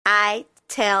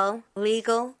tell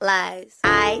legal lies.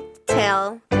 I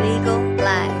tell legal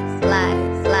lies.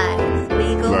 Lies, lies,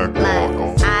 legal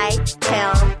lies. I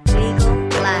tell legal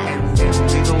lies.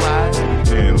 Legal lies.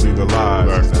 And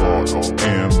legalize.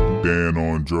 And Dan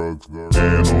on drugs.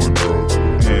 Dan on drugs.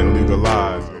 And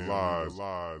legalize.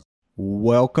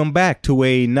 Welcome back to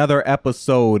another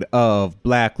episode of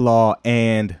Black Law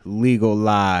and Legal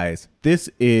Lies. This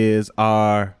is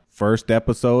our first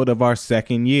episode of our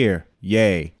second year.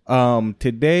 Yay.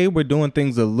 Today we're doing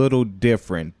things a little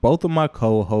different. Both of my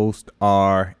co-hosts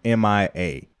are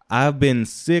MIA. I've been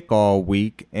sick all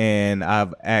week and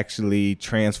I've actually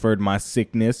transferred my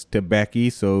sickness to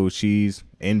Becky, so she's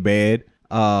in bed.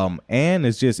 Ann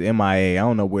is just MIA. I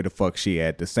don't know where the fuck she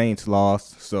at. The Saints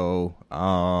lost, so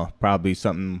probably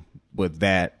something with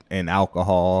that and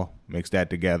alcohol. Mix that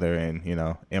together and,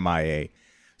 MIA.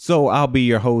 So I'll be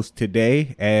your host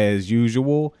today, as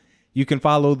usual. You can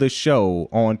follow the show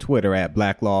on Twitter at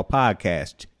Black Law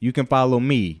Podcast. You can follow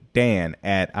me, Dan,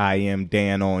 at I am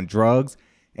Dan on Drugs.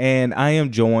 And I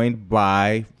am joined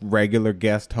by regular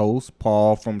guest host,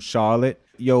 Paul from Charlotte.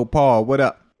 Yo, Paul, what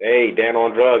up? Hey, Dan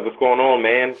on Drugs. What's going on,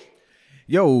 man?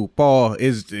 Yo, Paul,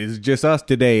 it's just us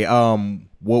today.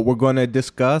 What we're going to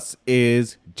discuss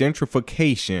is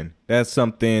gentrification. That's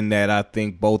something that I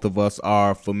think both of us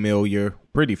are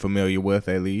pretty familiar with,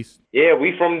 at least. Yeah,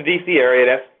 we from the D.C. area.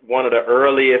 That's one of the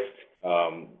earliest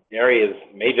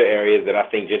major areas that I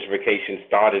think gentrification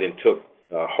started and took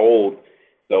hold.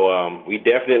 So we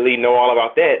definitely know all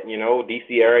about that,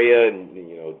 D.C. area and,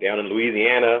 down in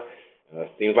Louisiana.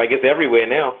 Seems like it's everywhere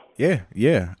now. Yeah.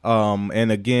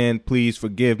 And again, please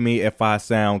forgive me if I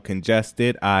sound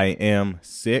congested. I am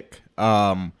sick.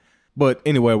 But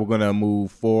anyway, we're going to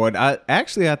move forward. I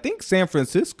think San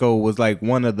Francisco was like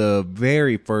one of the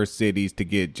very first cities to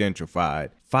get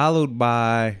gentrified, followed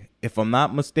by, if I'm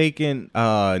not mistaken,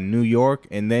 New York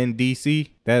and then DC.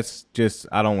 That's just,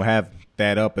 I don't have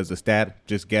that up as a stat,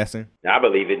 just guessing. I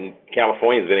believe it. And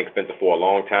California's been expensive for a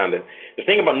long time. The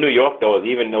thing about New York, though, is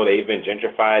even though they've been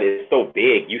gentrified, it's so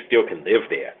big, you still can live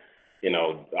there.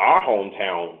 Our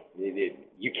hometown,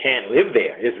 you can't live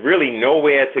there. There's really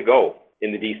nowhere to go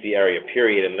in the D.C. area,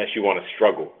 period, unless you want to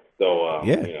struggle. So,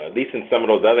 at least in some of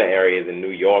those other areas in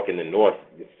New York and the North,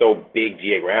 it's so big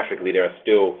geographically, there are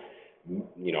still,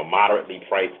 moderately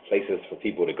priced places for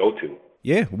people to go to.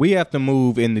 Yeah, we have to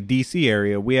move in the D.C.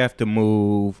 area. We have to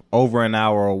move over an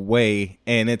hour away,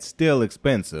 and it's still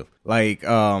expensive. I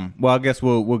guess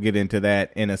we'll get into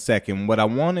that in a second. What I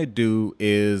want to do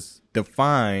is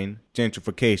define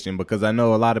gentrification, because I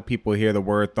know a lot of people hear the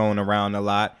word thrown around a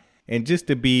lot. And just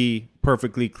to be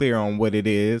perfectly clear on what it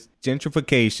is,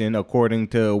 gentrification, according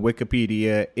to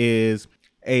Wikipedia, is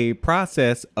a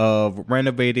process of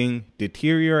renovating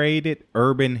deteriorated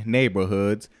urban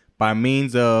neighborhoods by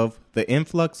means of the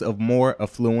influx of more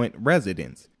affluent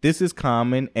residents. This is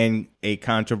common and a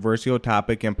controversial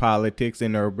topic in politics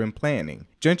and urban planning.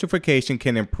 Gentrification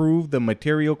can improve the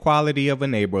material quality of a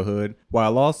neighborhood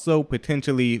while also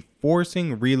potentially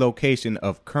forcing relocation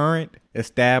of current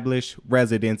established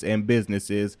residents and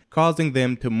businesses, causing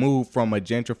them to move from a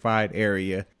gentrified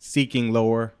area seeking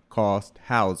lower cost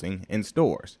housing and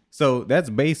stores. So that's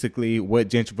basically what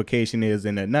gentrification is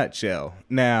in a nutshell.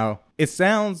 Now, it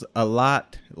sounds a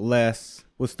lot less,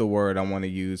 what's the word I want to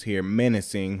use here,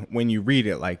 menacing when you read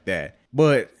it like that.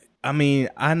 But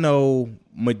I know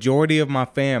majority of my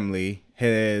family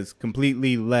has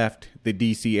completely left the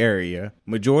DC area.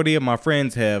 Majority of my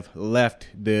friends have left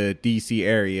the DC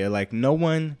area. Like, no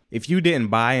one, if you didn't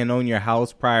buy and own your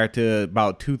house prior to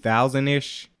about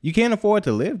 2000-ish, you can't afford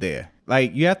to live there.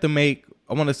 Like, you have to make,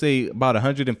 I want to say, about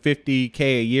 $150K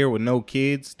a year with no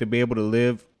kids to be able to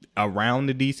live around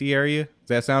the DC area. Does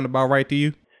that sound about right to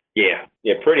you? Yeah,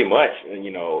 pretty much.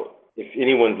 If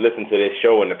anyone's listened to this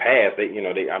show in the past,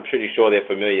 I'm pretty sure they're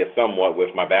familiar somewhat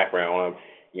with my background.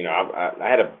 I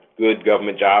had a good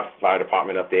government job, fire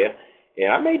department up there,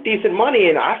 and I made decent money,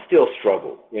 and I still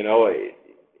struggle.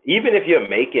 Even if you're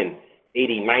making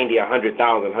 80, 90,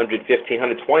 100,000, 115,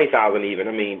 120,000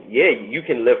 even, you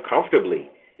can live comfortably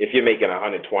if you're making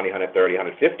 120, 130,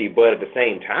 150, but at the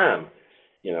same time,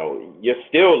 you're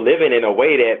still living in a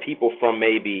way that people from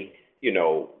maybe,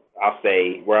 I'll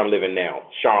say where I'm living now,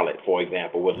 Charlotte, for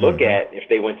example, would look at if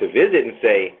they went to visit and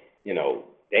say,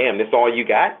 damn, this all you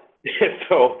got?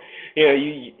 So,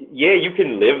 you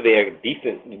can live there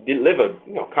live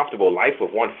a comfortable life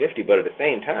with 150, but at the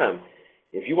same time,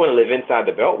 if you want to live inside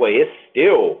the Beltway, it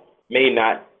still may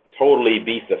not totally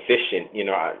be sufficient.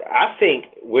 I think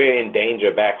we're in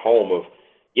danger back home of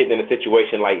getting in a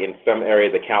situation like in some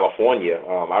areas of California.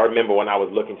 I remember when I was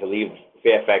looking to leave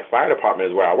Fairfax Fire Department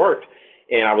is where I worked,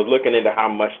 And I was looking into how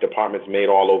much departments made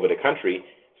all over the country.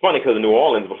 It's funny because in New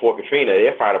Orleans, before Katrina,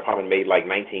 their fire department made like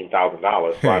 $19,000.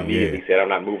 So I immediately said, I'm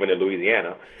not moving to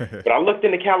Louisiana. But I looked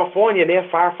into California, and their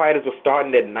firefighters were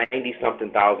starting at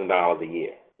 $90-something thousand a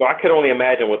year. So I could only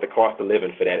imagine what the cost of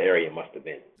living for that area must have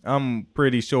been. I'm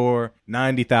pretty sure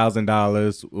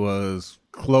 $90,000 was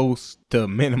close to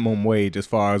minimum wage as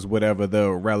far as whatever the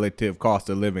relative cost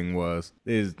of living was.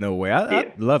 There's no way.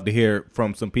 I'd love to hear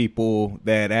from some people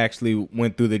that actually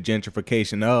went through the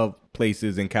gentrification of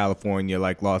places in California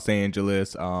like Los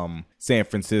Angeles, San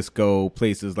Francisco,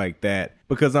 places like that,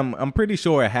 because I'm pretty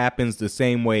sure it happens the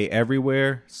same way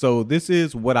everywhere. So this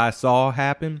is what I saw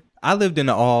happen. I lived in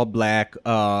an all black,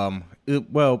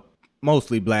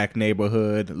 mostly black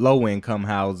neighborhood, low income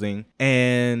housing,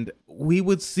 and we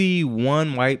would see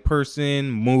one white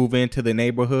person move into the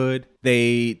neighborhood.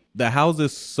 The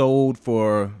houses sold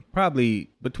for probably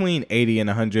between $80,000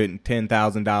 and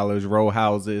 $110,000, row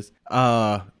houses.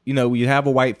 You have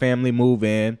a white family move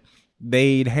in.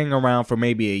 They'd hang around for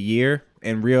maybe a year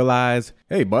and realize,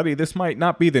 hey, buddy, this might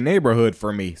not be the neighborhood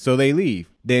for me. So they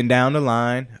leave. Then down the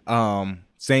line,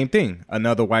 same thing.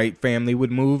 Another white family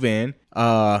would move in.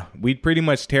 We'd pretty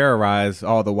much terrorize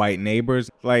all the white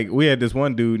neighbors. Like, we had this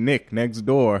one dude, Nick, next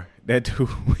door. That dude,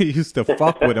 we used to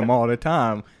fuck with him all the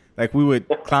time. Like, we would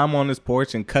climb on his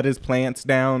porch and cut his plants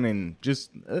down and just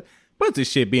bunch of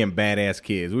shit, being badass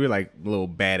kids. We were like little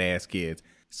badass kids.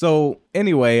 So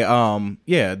anyway,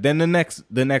 then the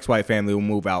next white family will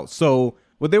move out. So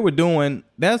what they were doing,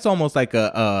 that's almost like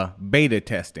a beta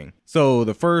testing. So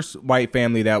the first white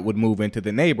family that would move into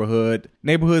the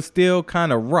neighborhood's still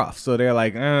kind of rough. So they're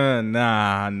like,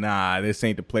 nah, this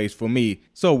ain't the place for me.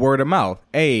 So word of mouth,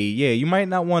 hey, yeah, you might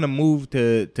not want to move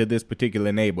to this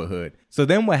particular neighborhood. So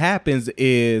then what happens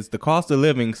is the cost of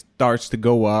living starts to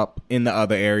go up in the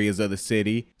other areas of the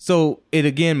city. So it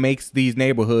again makes these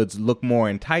neighborhoods look more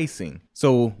enticing.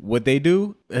 So what they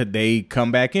do, they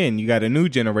come back in. You got a new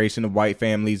generation of white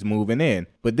families moving in.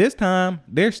 But this time,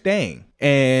 they're staying.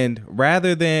 And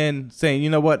rather than saying, you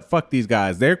know what, fuck these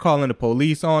guys, they're calling the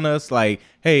police on us like,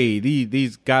 hey,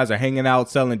 these guys are hanging out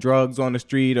selling drugs on the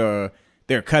street, or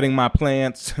they're cutting my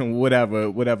plants,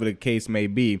 whatever the case may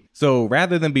be. So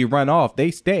rather than be run off, they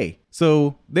stay.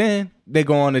 So then they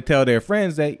go on to tell their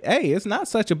friends that, hey, it's not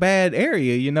such a bad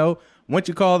area, you know. Once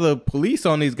you call the police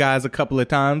on these guys a couple of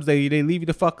times, they leave you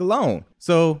the fuck alone.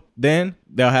 So then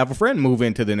they'll have a friend move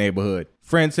into the neighborhood.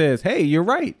 Friend says, hey, you're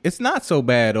right. It's not so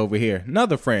bad over here.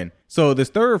 Another friend. So this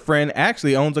third friend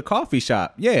actually owns a coffee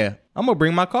shop. Yeah, I'm going to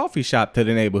bring my coffee shop to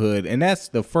the neighborhood. And that's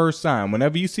the first sign.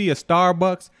 Whenever you see a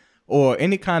Starbucks or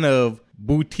any kind of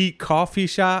boutique coffee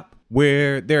shop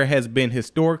where there has been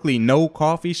historically no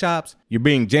coffee shops, you're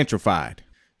being gentrified.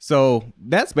 So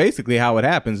that's basically how it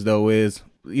happens, though, is,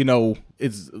 you know,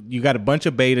 you got a bunch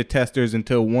of beta testers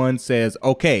until one says,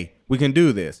 okay, we can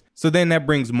do this. So then that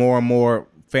brings more and more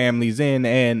families in.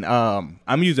 And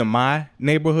I'm using my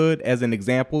neighborhood as an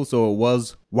example. So it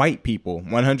was white people,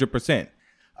 100%.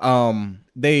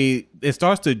 It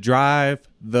starts to drive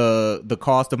the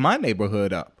cost of my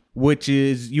neighborhood up, which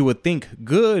is, you would think,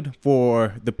 good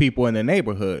for the people in the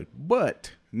neighborhood,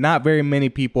 but not very many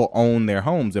people own their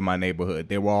homes in my neighborhood.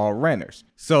 They were all renters.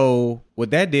 So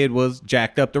what that did was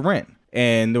jacked up the rent.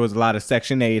 And there was a lot of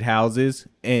Section 8 houses,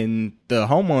 and the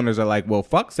homeowners are like, well,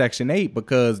 fuck Section 8,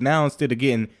 because now instead of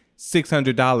getting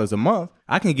 $600 a month,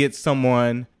 I can get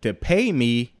someone to pay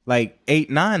me like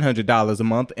 $800-900 a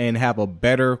month and have a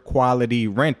better quality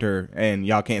renter. And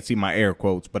y'all can't see my air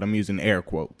quotes, but I'm using air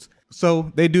quotes.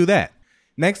 So they do that.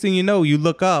 Next thing you know, you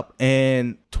look up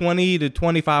and 20 to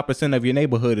 25% of your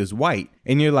neighborhood is white.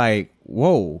 And you're like,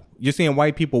 whoa, you're seeing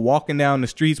white people walking down the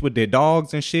streets with their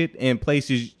dogs and shit in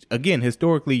places, again,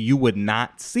 historically, you would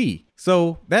not see.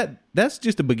 So that's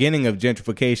just the beginning of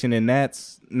gentrification, and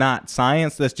that's not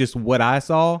science. That's just what I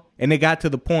saw. And it got to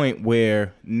the point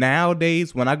where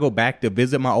nowadays, when I go back to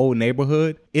visit my old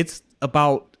neighborhood, it's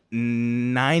about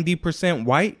 90%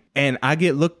 white. And I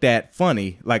get looked at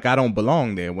funny, like I don't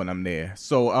belong there when I'm there.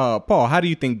 So, Paul, how do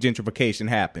you think gentrification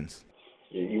happens?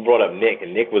 You brought up Nick,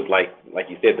 and Nick was like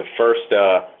you said, the first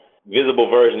visible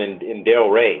version in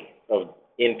Delray of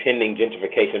impending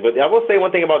gentrification. But I will say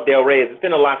one thing about Delray is it's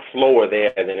been a lot slower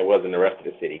there than it was in the rest of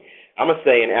the city. I'm going to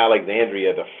say in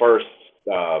Alexandria, the first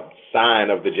sign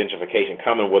of the gentrification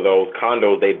coming were those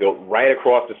condos they built right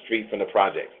across the street from the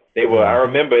projects. They were, I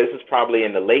remember, this was probably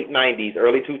in the late 90s,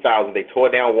 early 2000s. They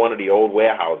tore down one of the old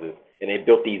warehouses, and they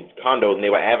built these condos, and they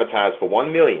were advertised for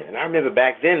 $1 million. And I remember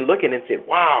back then looking and said,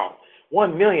 wow,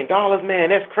 $1 million, man,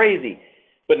 that's crazy.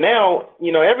 But now,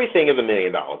 you know, everything is $1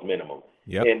 million minimum.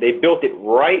 Yep. And they built it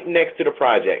right next to the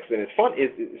projects. And it's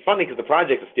funny because the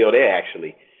projects are still there,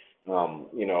 actually.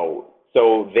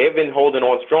 So they've been holding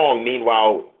on strong.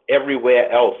 Meanwhile,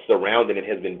 everywhere else surrounding it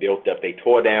has been built up. They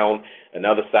tore down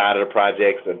another side of the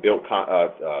projects and built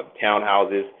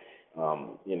townhouses.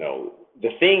 The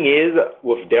thing is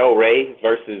with Delray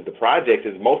versus the projects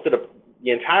is most of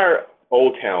the entire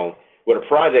Old Town where the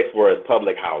projects were is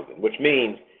public housing, which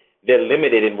means they're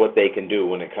limited in what they can do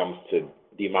when it comes to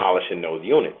demolishing those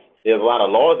units. There's a lot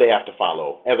of laws they have to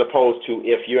follow, as opposed to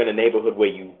if you're in a neighborhood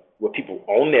where people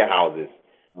own their houses,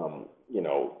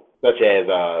 such as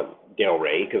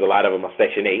Delray, because a lot of them are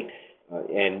Section 8,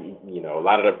 and a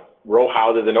lot of the row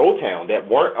houses in Old Town that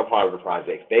weren't a part of the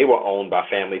projects, they were owned by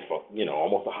families for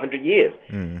almost 100 years.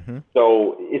 Mm-hmm.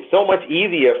 So it's so much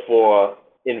easier for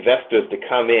investors to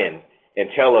come in and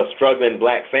tell a struggling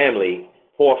black family,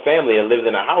 poor family that lives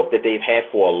in a house that they've had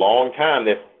for a long time,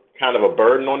 that's kind of a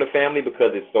burden on the family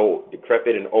because it's so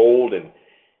decrepit and old, and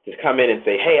just come in and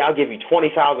say, hey, I'll give you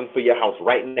 $20,000 for your house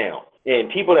right now.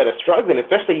 And people that are struggling,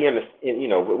 especially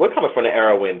we're coming from the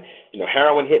era when,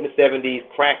 heroin hit in the 70s,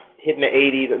 crack hit in the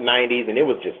 80s and 90s, and it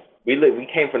was just, we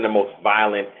came from the most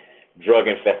violent,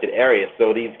 drug-infested areas.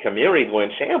 So these communities were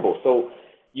in shambles. So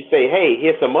you say, hey,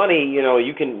 here's some money,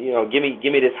 you can, give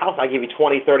me this house, I'll give you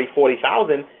 20, 30,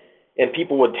 40,000, and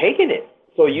people were taking it.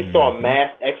 So you saw a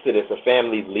mass exodus of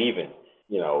families leaving,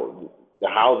 the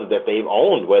houses that they've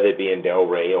owned, whether it be in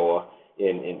Delray or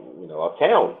in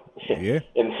uptown. Yeah.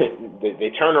 And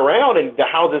they turn around and the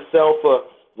houses sell for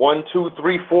 1, 2,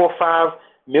 3, 4, 5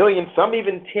 million, some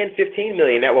even 10, 15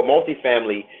 million that were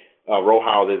multifamily row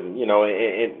houses,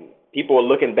 and people are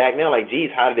looking back now like, geez,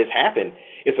 how did this happen?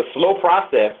 It's a slow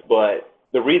process, but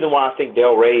the reason why I think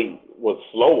Delray was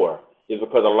slower is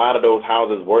because a lot of those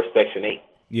houses were Section 8.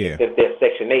 Yeah. If they're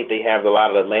Section 8, they have a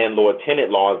lot of the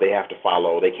landlord-tenant laws they have to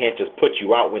follow. They can't just put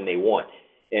you out when they want.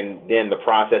 And then the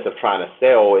process of trying to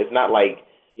sell, it's not like,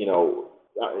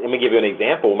 let me give you an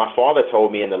example. My father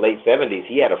told me in the late 70s,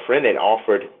 he had a friend that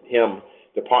offered him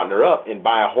to partner up and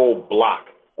buy a whole block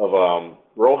of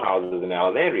row houses in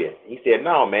Alexandria. He said,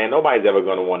 no, man, nobody's ever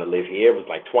going to want to live here. It was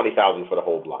like $20,000 for the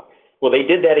whole block. Well, they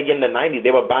did that again in the 90s.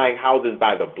 They were buying houses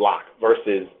by the block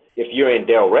versus if you're in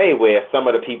Delray where some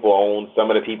of the people own, some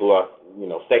of the people are,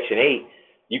 Section 8,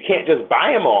 you can't just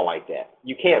buy them all like that.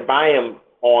 You can't buy them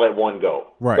all at one go.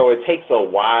 Right. So it takes a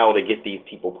while to get these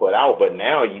people put out. But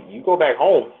now you go back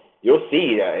home, you'll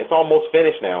see it's almost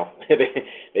finished now.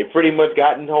 They pretty much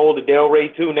gotten hold of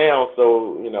Delray too now.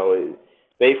 So,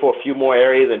 save for a few more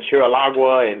areas in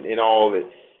Chiralagua and all of it.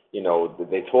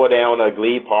 They tore down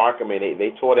Glebe Park. I mean,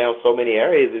 they tore down so many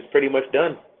areas. It's pretty much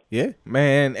done. Yeah,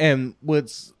 man. And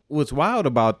what's wild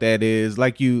about that is,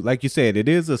 like you said, it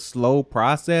is a slow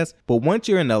process. But once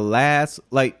you're in the last,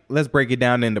 let's break it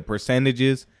down into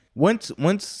percentages. Once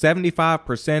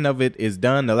 75% of it is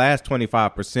done, the last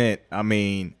 25%, I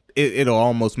mean, it'll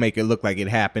almost make it look like it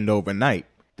happened overnight.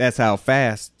 That's how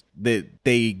fast that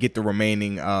they get the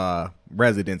remaining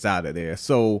residents out of there.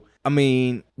 So, I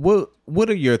mean, what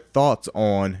are your thoughts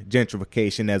on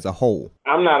gentrification as a whole?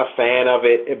 I'm not a fan of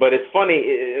it, but it's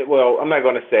funny. Well, I'm not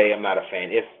going to say I'm not a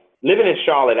fan. If living in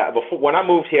Charlotte, when I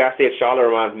moved here, I said Charlotte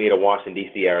reminds me of the Washington,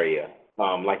 D.C. area,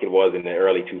 like it was in the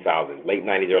early 2000s, late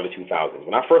 90s, early 2000s.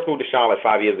 When I first moved to Charlotte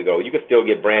 5 years ago, you could still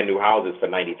get brand new houses for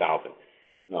 $90,000.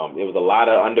 It was a lot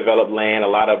of undeveloped land, a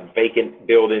lot of vacant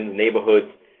buildings, neighborhoods.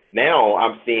 Now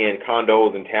I'm seeing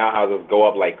condos and townhouses go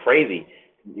up like crazy.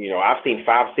 I've seen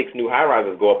 5, 6 new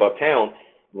high-rises go up uptown.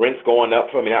 Rents going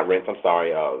up for not rents. I'm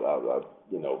sorry.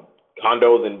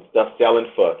 Condos and stuff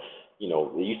selling for.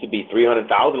 It used to be $300,000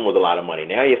 was a lot of money.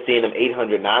 Now you're seeing them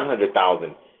 $800,000,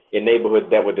 $900,000 in neighborhoods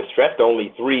that were distressed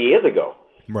only 3 years ago.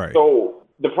 Right. So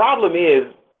the problem is,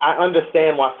 I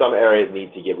understand why some areas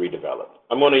need to get redeveloped.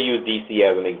 I'm going to use D.C.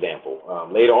 as an example.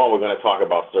 Later on, we're going to talk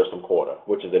about Sursum Quarter,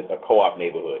 which is a co-op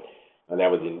neighborhood, and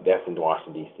that's in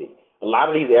Washington, D.C. A lot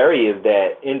of these areas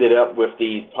that ended up with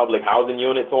these public housing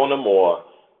units on them or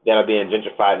that are being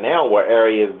gentrified now were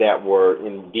areas that were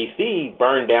in D.C.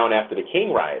 burned down after the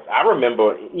King riots. I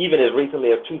remember even as recently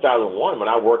as 2001 when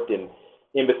I worked in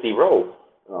Embassy Road,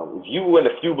 if you went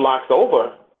a few blocks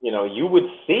over, you would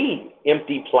see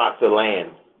empty plots of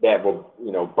land that were,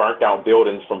 burnt out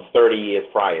buildings from 30 years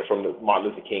prior from the Martin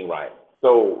Luther King riot.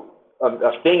 So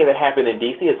a thing that happened in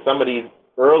D.C. is some of these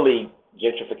early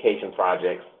gentrification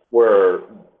projects were,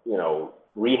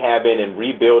 rehabbing and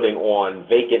rebuilding on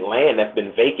vacant land that's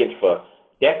been vacant for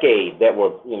decades that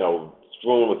were,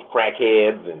 strewn with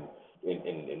crackheads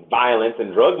and violence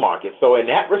and drug markets. So in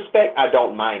that respect, I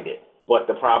don't mind it. But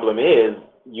the problem is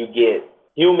you get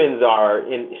humans are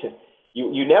in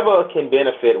you never can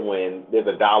benefit when there's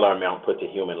a dollar amount put to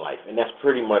human life, and that's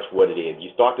pretty much what it is.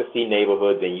 You start to see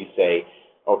neighborhoods, and you say,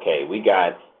 okay, we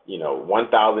got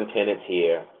 1,000 tenants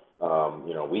here.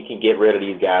 We can get rid of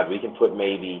these guys. We can put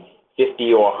maybe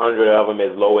 50 or 100 of them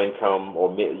as low income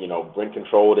or rent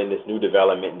controlled in this new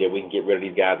development, and then we can get rid of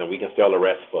these guys, and we can sell the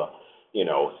rest for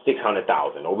 $600,000,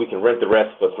 or we can rent the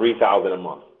rest for $3,000 a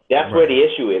month. That's where the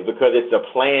issue is, because it's a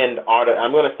planned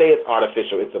I'm going to say it's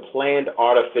artificial. It's a planned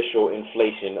artificial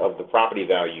inflation of the property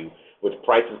value, which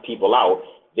prices people out.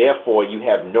 Therefore, you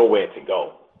have nowhere to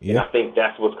go. Yeah. And I think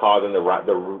that's what's causing the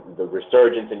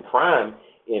resurgence in crime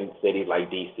in cities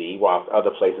like D.C., while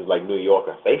other places like New York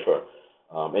are safer.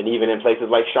 And even in places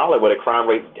like Charlotte, where the crime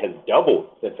rate has doubled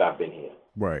since I've been here.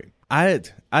 Right.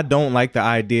 I don't like the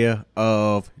idea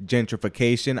of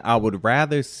gentrification. I would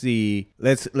rather see,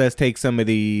 let's take some of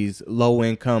these low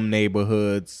income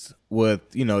neighborhoods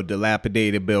with,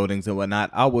 dilapidated buildings and whatnot.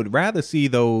 I would rather see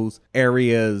those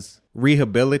areas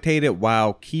rehabilitated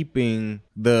while keeping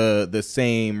the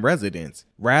same residents,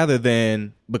 rather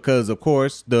than, because of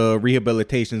course the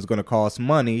rehabilitation is going to cost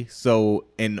money. So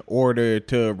in order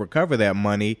to recover that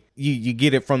money, you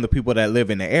get it from the people that live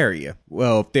in the area.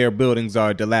 Well, if their buildings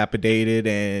are dilapidated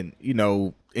and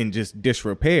in just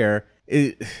disrepair,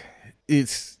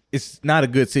 it's not a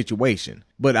good situation.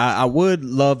 But I would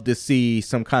love to see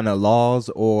some kind of laws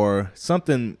or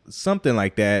something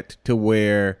like that, to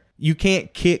where you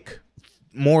can't kick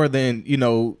more than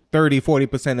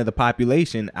 30-40% of the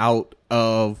population out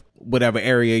of whatever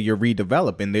area you're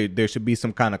redeveloping. There should be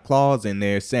some kind of clause in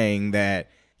there saying that,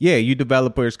 yeah, you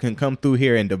developers can come through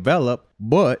here and develop,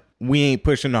 but we ain't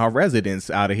pushing our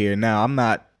residents out of here. Now,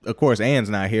 of course, Ann's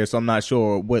not here, so I'm not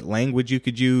sure what language you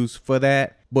could use for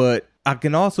that. But I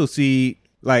can also see,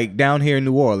 like down here in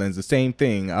New Orleans, the same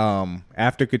thing.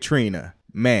 After Katrina,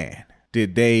 man,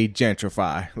 did they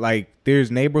gentrify. Like,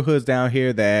 there's neighborhoods down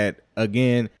here that,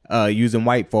 again, using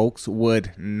white folks,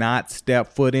 would not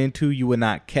step foot into. You would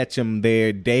not catch them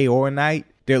there day or night.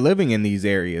 They're living in these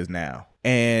areas now.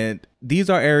 And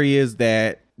these are areas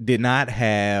that did not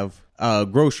have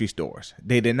grocery stores.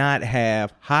 They did not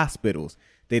have hospitals.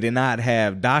 They did not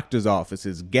have doctor's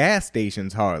offices, gas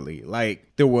stations hardly.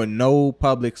 Like, there were no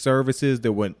public services.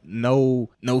 There were no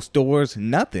stores,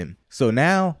 nothing. So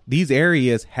now these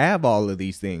areas have all of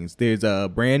these things. There's a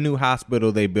brand new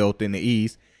hospital they built in the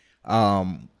east.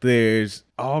 There's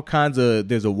all kinds of,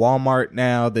 there's a Walmart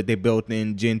now that they built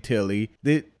in Gentilly.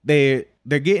 They're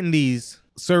getting these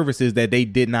services that they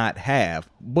did not have,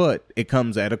 but it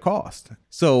comes at a cost.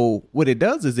 So what it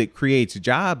does is it creates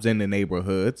jobs in the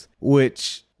neighborhoods,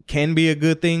 which can be a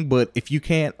good thing. But if you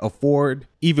can't afford,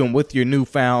 even with your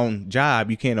newfound job,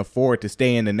 you can't afford to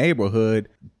stay in the neighborhood,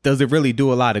 does it really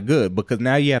do a lot of good? Because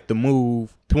now you have to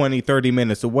move 20-30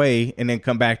 minutes away and then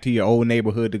come back to your old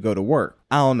neighborhood to go to work.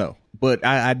 I don't know, but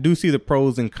I do see the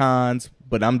pros and cons.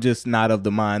 But I'm just not of the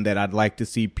mind that I'd like to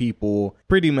see people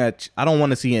pretty much, I don't want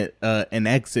to see an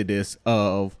exodus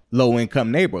of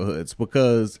low-income neighborhoods,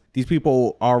 because these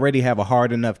people already have a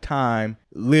hard enough time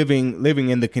living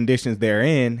in the conditions they're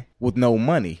in with no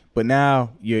money. But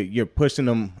now you're pushing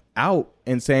them out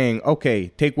and saying, okay,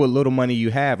 take what little money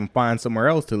you have and find somewhere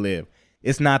else to live.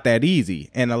 It's not that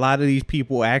easy. And a lot of these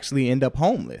people actually end up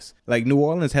homeless. Like, New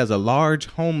Orleans has a large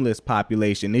homeless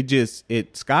population. It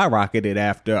skyrocketed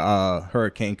after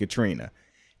Hurricane Katrina.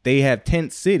 They have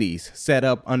tent cities set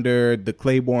up under the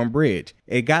Claiborne Bridge.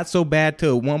 It got so bad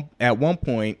at one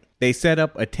point, they set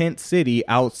up a tent city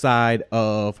outside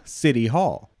of City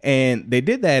Hall. And they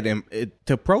did that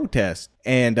to protest.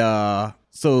 And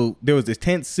so there was this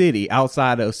tent city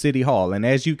outside of City Hall. And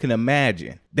as you can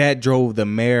imagine, that drove the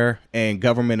mayor and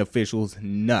government officials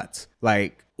nuts.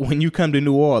 Like, when you come to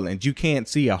New Orleans, you can't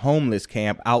see a homeless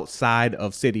camp outside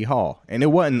of City Hall. And it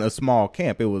wasn't a small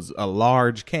camp. It was a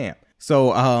large camp.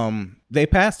 So they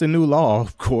passed a new law,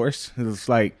 of course. It's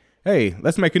like, hey,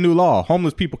 let's make a new law.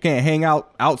 Homeless people can't hang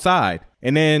out outside.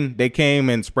 And then they came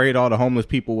and sprayed all the homeless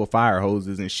people with fire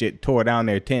hoses and shit, tore down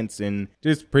their tents, and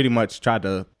just pretty much tried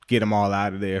to get them all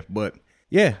out of there. But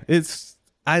yeah,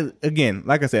 again,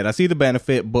 like I said, I see the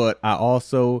benefit, but I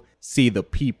also see the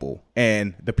people,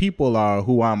 and the people are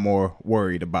who I'm more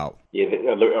worried about. Yeah,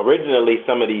 originally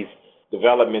some of these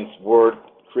developments were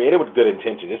created with good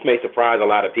intention. This may surprise a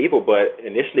lot of people, but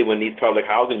initially when these public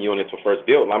housing units were first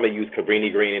built, I'm going to use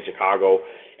Cabrini Green in Chicago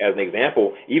as an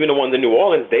example, even the ones in New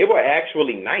Orleans, they were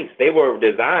actually nice. They were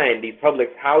designed, these public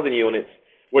housing units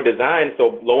were designed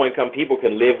so low-income people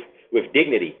can live with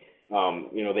dignity.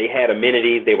 They had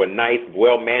amenities. They were nice,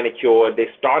 well manicured. They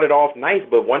started off nice,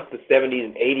 but once the 70s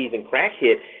and 80s and crack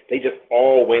hit, they just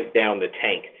all went down the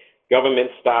tank.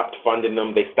 government stopped funding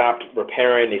them. They stopped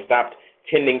repairing. They stopped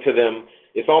tending to them.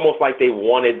 It's almost like they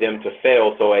wanted them to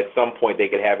fail, so at some point they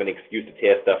could have an excuse to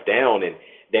tear stuff down. And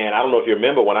Dan, I don't know if you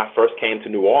remember when I first came to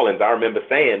New Orleans, I remember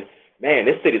saying, man,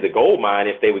 this city's a gold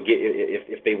mine if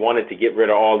they wanted to get rid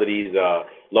of all of these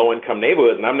low-income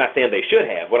neighborhoods. And I'm not saying they should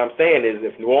have. What I'm saying is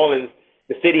if New Orleans,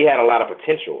 the city had a lot of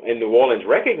potential, and New Orleans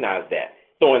recognized that.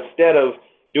 So instead of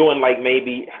doing like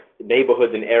maybe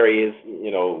neighborhoods and areas,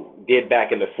 did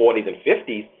back in the 40s and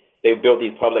 50s, they built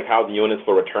these public housing units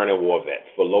for returning war vets,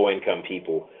 for low-income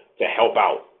people to help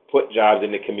out, put jobs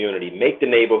in the community, make the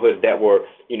neighborhoods that were,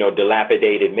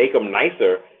 dilapidated, make them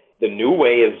nicer. The new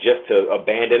way is just to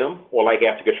abandon them, or like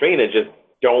after Katrina, just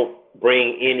don't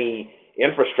bring any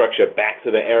infrastructure back to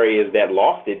the areas that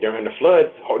lost it during the floods,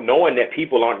 knowing that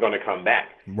people aren't going to come back.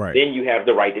 Right. Then you have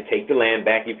the right to take the land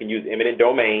back. You can use eminent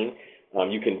domain.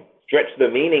 You can stretch the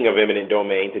meaning of eminent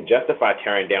domain to justify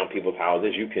tearing down people's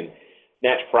houses. You can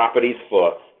snatch properties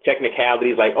for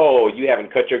technicalities like, oh, you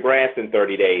haven't cut your grass in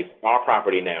 30 days. Our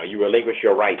property now. You relinquish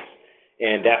your rights.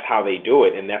 And that's how they do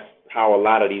it. And that's how a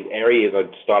lot of these areas are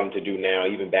starting to do now,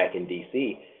 even back in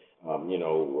D.C.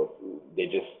 They're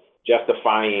just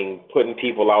justifying putting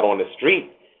people out on the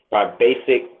street by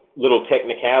basic little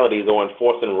technicalities or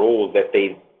enforcing rules that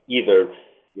they either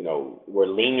were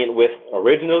lenient with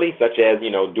originally, such as,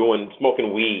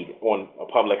 smoking weed on a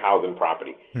public housing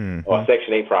property or a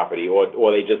Section 8 property,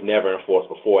 or they just never enforced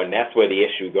before. And that's where the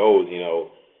issue goes,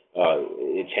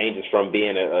 it changes from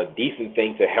being a decent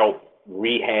thing to help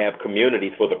rehab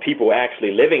communities for the people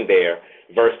actually living there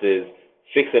versus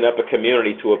fixing up a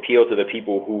community to appeal to the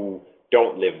people who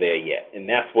don't live there yet. And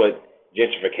that's what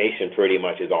gentrification pretty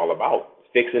much is all about,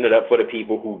 fixing it up for the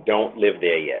people who don't live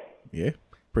there yet. Yeah.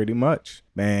 Pretty much,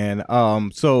 man.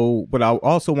 So what I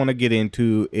also want to get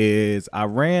into is I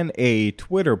ran a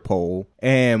Twitter poll,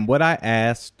 and what I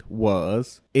asked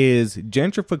was, is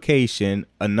gentrification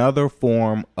another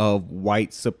form of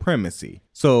white supremacy?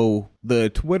 So the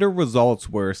Twitter results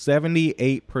were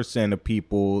 78% of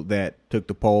people that took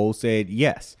the poll said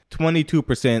yes.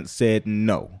 22% said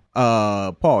no.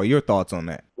 Paul, your thoughts on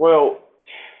that? Well,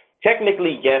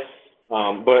 technically, yes,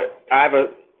 but I have a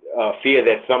fear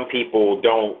that some people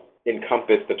don't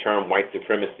encompass the term white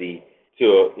supremacy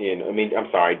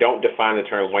don't define the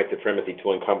term white supremacy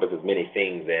to encompass as many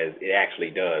things as it actually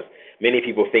does. Many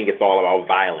people think it's all about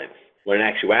violence, when in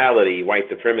actuality, white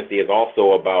supremacy is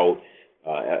also about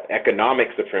economic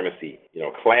supremacy,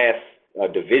 class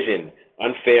division,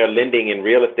 unfair lending and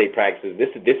real estate practices.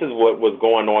 This is what was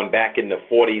going on back in the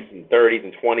 40s and 30s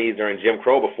and 20s during Jim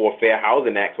Crow, before Fair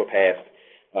Housing Acts were passed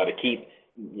to keep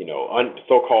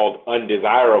so-called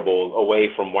undesirables away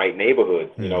from white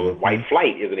neighborhoods. White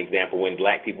flight is an example, when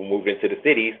black people moved into the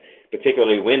cities,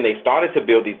 particularly when they started to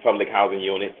build these public housing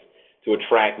units to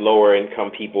attract lower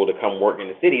income people to come work in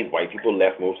the cities. White people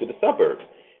moved to the suburbs.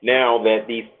 Now that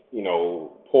these,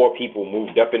 poor people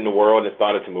moved up in the world and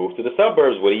started to move to the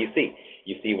suburbs, what do you see?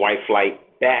 You see white flight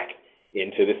back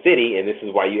into the city, and this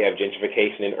is why you have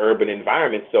gentrification in urban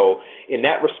environments. So in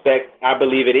that respect, I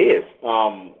believe it is.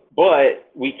 But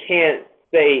we can't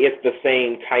say it's the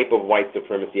same type of white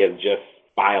supremacy as just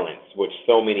violence, which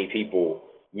so many people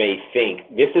may think.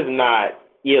 This is not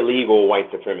illegal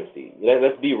white supremacy.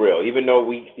 Let's be real. Even though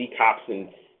we see cops and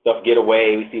stuff get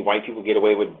away, we see white people get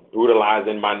away with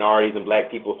brutalizing minorities and black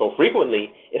people so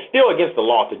frequently, it's still against the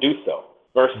law to do so,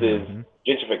 versus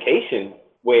gentrification,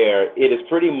 where it is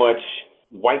pretty much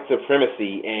white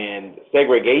supremacy and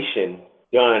segregation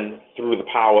done through the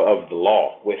power of the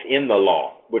law, within the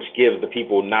law, which gives the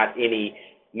people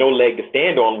no leg to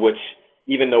stand on, which,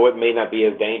 even though it may not be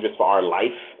as dangerous for our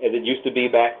life as it used to be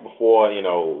back before,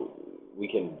 we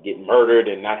can get murdered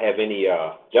and not have any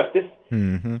justice.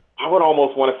 I would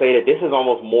almost want to say that this is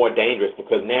almost more dangerous,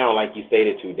 because now, like you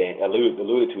stated to Dan,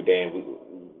 alluded to Dan,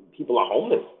 people are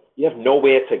homeless. You have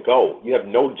nowhere to go. You have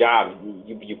no job.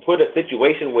 You put a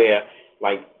situation where,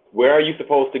 like, where are you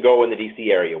supposed to go in the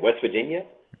D.C. area? West Virginia?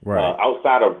 Right.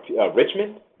 Outside of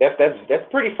Richmond?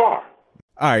 That's pretty far.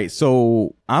 All right,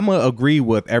 so I'm going to agree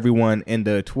with everyone in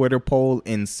the Twitter poll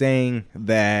in saying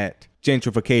that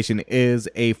gentrification is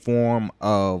a form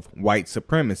of white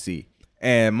supremacy.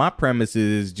 And my premise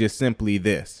is just simply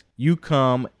this. You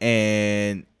come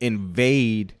and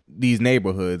invade these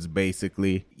neighborhoods,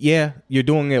 basically. Yeah, you're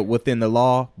doing it within the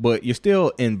law, but you're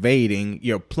still invading,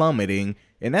 you're plummeting.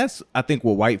 And that's, I think,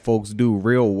 what white folks do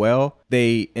real well.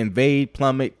 They invade,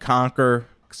 plummet, conquer,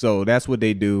 block. So that's what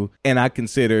they do. And I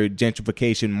consider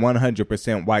gentrification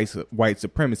 100% white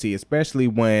supremacy, especially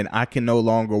when I can no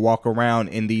longer walk around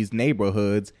in these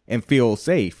neighborhoods and feel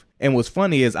safe. And what's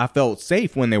funny is I felt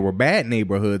safe when they were bad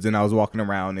neighborhoods and I was walking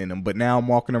around in them. But now I'm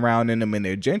walking around in them and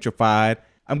they're gentrified.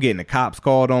 I'm getting the cops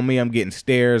called on me. I'm getting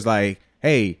stares like,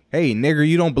 hey, nigger,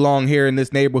 you don't belong here in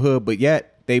this neighborhood. But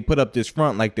yet they put up this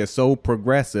front like they're so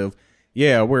progressive.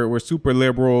 Yeah, we're super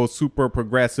liberal, super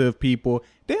progressive people.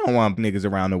 They don't want niggas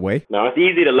around the way. No, it's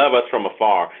easy to love us from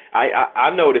afar. I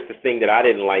noticed the thing that I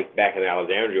didn't like back in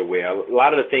Alexandria, where a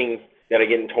lot of the things that are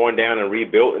getting torn down and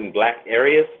rebuilt in black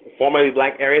areas, formerly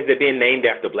black areas, they're being named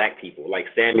after black people, like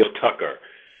Samuel Tucker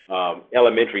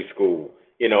Elementary School.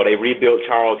 You know, they rebuilt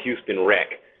Charles Houston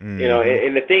Rec. Mm-hmm. You know,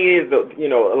 and the thing is, you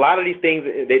know, a lot of these things,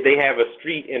 they have a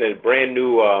street in a brand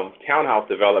new townhouse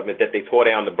development that they tore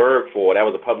down the Berg for. That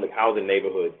was a public housing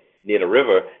neighborhood near the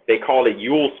river. They call it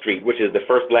Ewell Street, which is the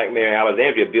first black mayor of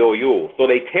Alexandria, Bill Ewell. So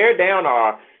they tear down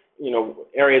our, you know,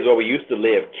 areas where we used to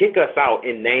live, kick us out,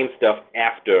 and name stuff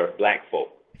after black folk.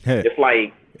 It's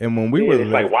like, and when we were, it's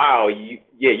like, wow,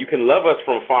 you can love us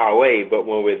from far away, but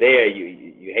when we're there,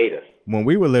 you hate us. When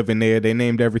we were living there, they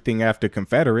named everything after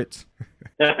Confederates.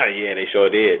 Yeah, they sure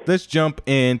did. Let's jump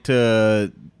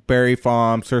into Berry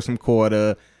Farm, Sursum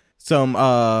Corda, some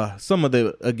of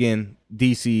the, again,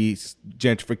 DC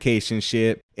gentrification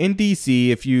shit. In DC,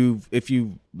 if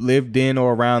you've lived in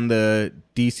or around the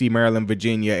DC, Maryland,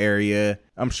 Virginia area,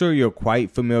 I'm sure you're quite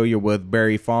familiar with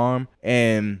Berry Farm,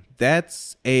 and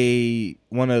that's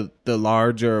one of the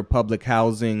larger public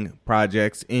housing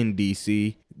projects in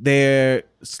DC. They're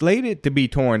slated to be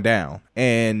torn down.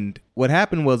 And what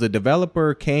happened was a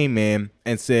developer came in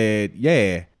and said,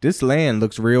 yeah, this land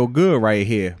looks real good right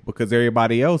here, because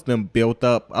everybody else done built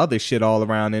up other shit all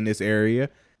around in this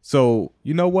area. So,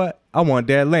 you know what? I want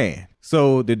that land.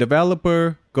 So the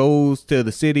developer goes to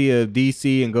the city of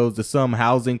DC and goes to some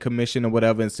housing commission or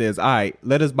whatever and says, all right,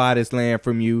 let us buy this land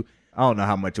from you. I don't know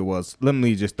how much it was. Let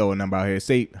me just throw a number out here.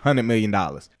 Say $100 million.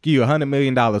 Give you $100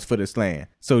 million for this land.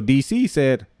 So DC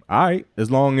said, all right, as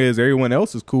long as everyone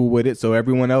else is cool with it. So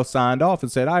everyone else signed off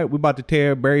and said, all right, we're about to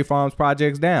tear Berry Farms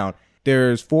projects down.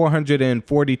 There's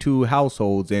 442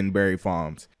 households in Berry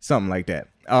Farms, something like that.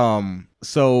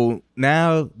 So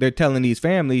now they're telling these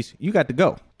families, you got to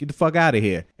go. Get the fuck out of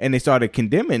here. And they started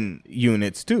condemning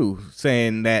units too,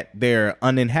 saying that they're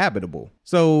uninhabitable.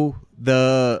 So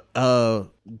the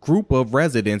group of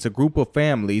residents, a group of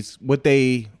families, what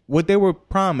they were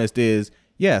promised is,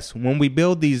 yes, when we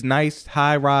build these nice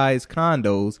high-rise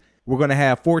condos, we're going to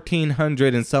have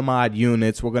 1,400 and some odd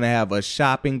units. We're going to have a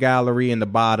shopping gallery in the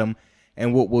bottom.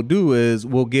 And what we'll do is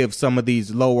we'll give some of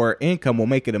these lower income, we'll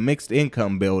make it a mixed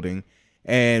income building.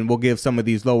 And we'll give some of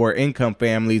these lower income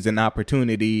families an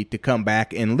opportunity to come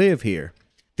back and live here.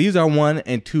 These are 1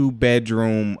 and 2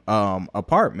 bedroom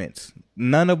apartments.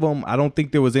 None of them, I don't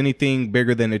think there was anything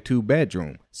bigger than a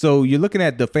 2-bedroom. So you're looking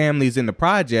at the families in the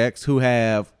projects who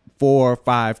have 4 or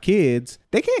 5 kids.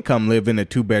 They can't come live in a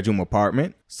 2-bedroom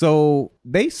apartment. So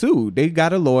they sued. They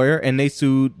got a lawyer and they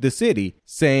sued the city,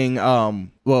 saying,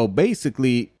 well,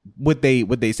 basically what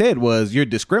they said was, you're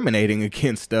discriminating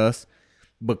against us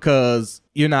because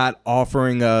you're not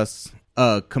offering us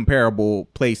a comparable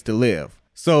place to live.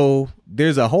 So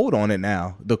there's a hold on it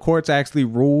now. The courts actually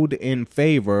ruled in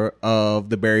favor of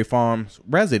the Berry Farms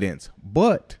residents,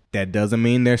 but that doesn't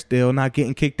mean they're still not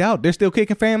getting kicked out. They're still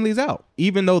kicking families out.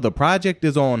 Even though the project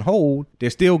is on hold, they're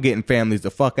still getting families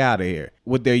the fuck out of here.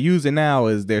 What they're using now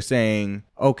is they're saying,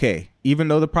 okay, even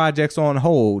though the project's on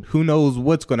hold, who knows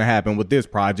what's going to happen with this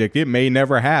project? It may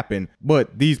never happen,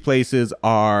 but these places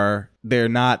they're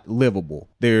not livable.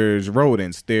 There's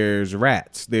rodents, there's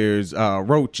rats, there's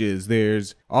roaches,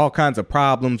 there's all kinds of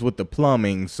problems with the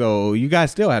plumbing. So you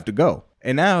guys still have to go.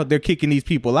 And now they're kicking these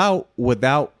people out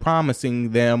without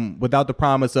the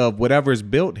promise of whatever's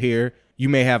built here, you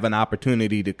may have an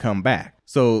opportunity to come back.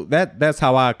 So that's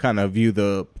how I kind of view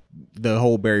the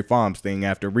whole Berry Farms thing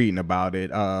after reading about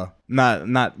it.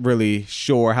 Not really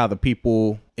sure how the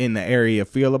people in the area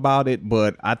feel about it,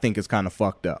 but I think it's kind of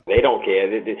fucked up. They don't care.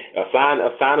 A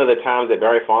sign of the times that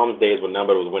Berry Farms days were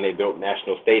numbered was when they built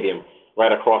National Stadium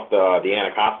right across the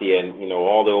Anacostia, and, you know,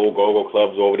 all the old go-go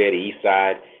clubs over there, the east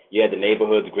side. You had the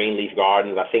neighborhoods, Greenleaf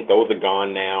Gardens. I think those are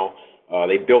gone now.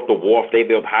 They built the wharf. They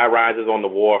built high-rises on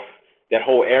the wharf. That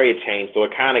whole area changed, so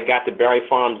it kind of got to Berry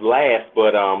Farms last.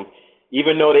 But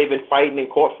even though they've been fighting in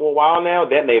court for a while now,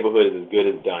 that neighborhood is as good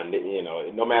as done. You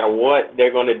know, no matter what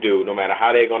they're going to do, no matter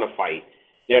how they're going to fight,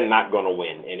 they're not going to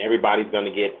win. And everybody's going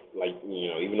to get,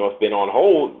 even though it's been on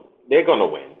hold, they're going to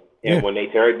win. And when they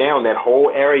tear it down, that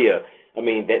whole area I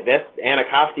mean, that's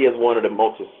Anacostia is one of the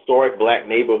most historic black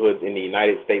neighborhoods in the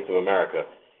United States of America,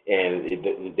 and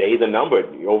the days are numbered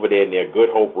over there near Good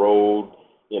Hope Road.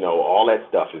 All that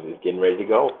stuff is getting ready to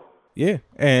go. Yeah,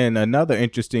 and another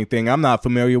interesting thing, I'm not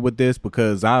familiar with this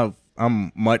because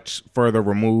I'm much further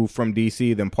removed from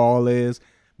DC than Paul is,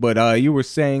 but you were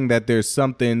saying that there was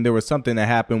something that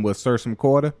happened with Sursum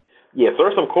Corda? Yeah,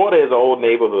 Sursum Corda is an old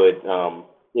neighborhood.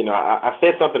 I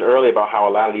said something earlier about how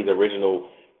a lot of these original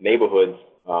neighborhoods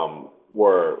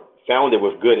were founded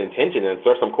with good intention, and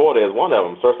Sursum Corda is one of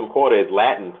them. Sursum Corda is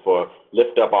Latin for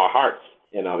lift up our hearts.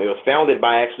 It was founded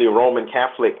by actually a Roman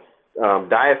Catholic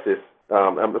diocese.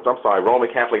 Roman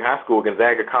Catholic High School,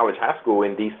 Gonzaga College High School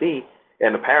in D.C.,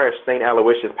 and the parish, St.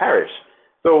 Aloysius Parish.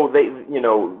 So they,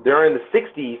 during the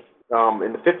 60s,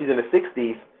 in the 50s and the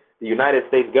 60s, the United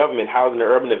States government, Housing and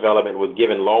Urban Development, was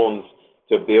given loans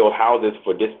to build houses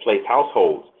for displaced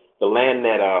households. The land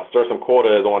that Sursum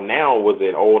Corda is on now was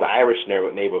an old Irish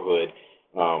neighborhood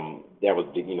that was,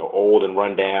 old and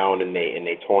run down, and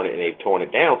they've torn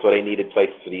it down. So they needed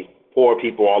places for these poor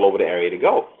people all over the area to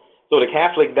go. So the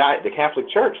Catholic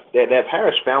Church, that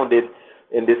parish, founded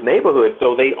in this neighborhood.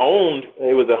 So they owned,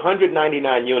 it was 199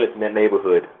 units in that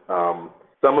neighborhood.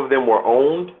 Some of them were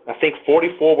owned. I think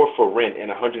 44 were for rent and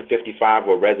 155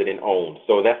 were resident owned.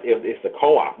 So it's a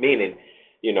co-op, meaning,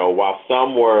 while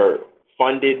some were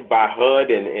funded by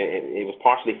HUD and it was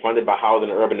partially funded by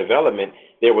Housing and Urban Development,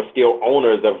 there were still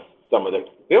owners of some of the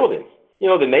buildings.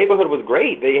 The neighborhood was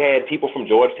great. They had people from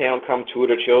Georgetown come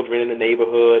tutor children in the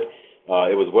neighborhood.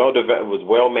 It was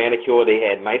well manicured. They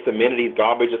had nice amenities,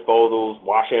 garbage disposals,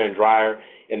 washer and dryer,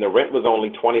 and the rent was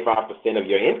only 25% of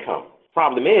your income.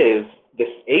 Problem is, the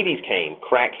 80s came,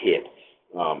 crack hit.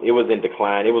 It was in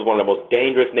decline. It was one of the most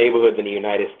dangerous neighborhoods in the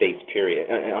United States,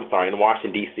 period. In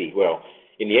Washington, D.C. Well,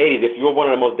 in the 80s, if you were one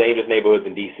of the most dangerous neighborhoods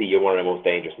in D.C., you're one of the most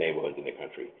dangerous neighborhoods in the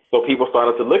country. So people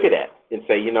started to look at that and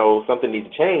say, something needs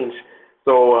to change.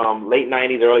 So late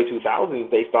 90s, early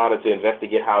 2000s, they started to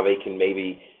investigate how they can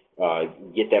maybe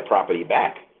get that property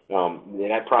back. And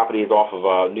that property is off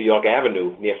of New York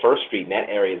Avenue near First Street, and that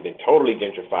area has been totally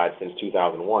gentrified since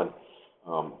 2001.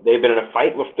 They've been in a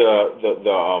fight with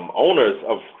the owners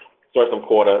of Sursum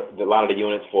Corda, a lot of the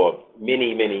units, for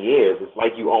many, many years. It's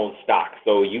like you own stock,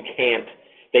 so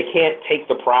they can't take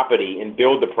the property and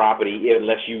build the property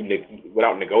unless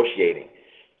without negotiating.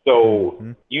 So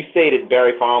You say that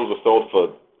Barry Farms was sold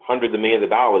for hundreds of millions of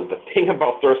dollars. The thing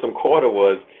about Sursum Corda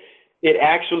was, the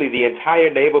entire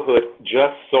neighborhood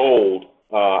just sold,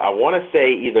 I want to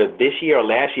say either this year or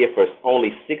last year, for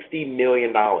only $60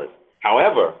 million.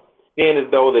 However, being as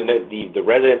though the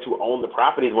residents who owned the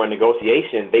properties were in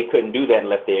negotiation, they couldn't do that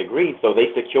unless they agreed. So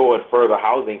they secured further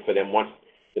housing for them once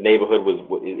the neighborhood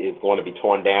is going to be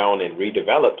torn down and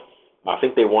redeveloped. I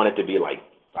think they want it to be like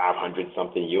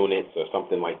 500-something units or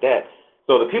something like that.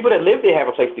 So the people that live there have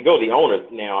a place to go, the owners.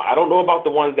 Now, I don't know about the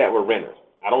ones that were renters.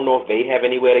 I don't know if they have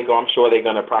anywhere to go. I'm sure they're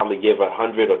going to probably give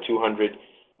 100 or 200,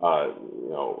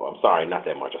 not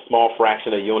that much, a small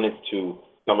fraction of units to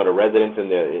some of the residents in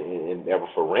there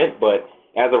for rent. But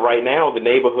as of right now, the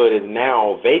neighborhood is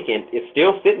now vacant. It's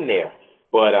still sitting there,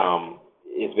 but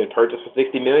it's been purchased for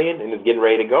 $60 million and it's getting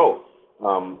ready to go.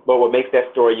 But what makes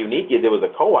that story unique is it was a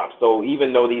co-op. So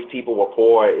even though these people were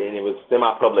poor and it was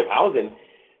semi-public housing,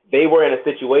 they were in a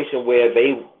situation where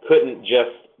they couldn't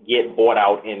just get bought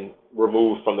out and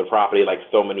removed from the property like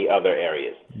so many other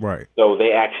areas. Right. So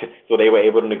they were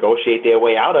able to negotiate their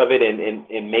way out of it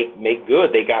and make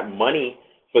good. They got money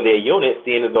for their units,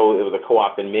 seeing as though it was a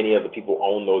co-op and many of the people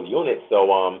own those units.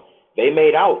 So they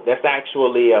made out. That's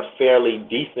actually a fairly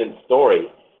decent story.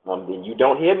 You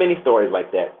don't hear many stories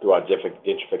like that throughout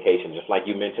gentrification, just like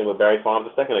you mentioned with Barry Farms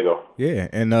a second ago. Yeah,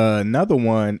 and another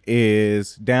one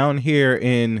is down here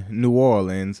in New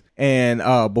Orleans. And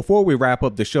before we wrap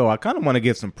up the show, I kind of want to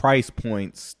give some price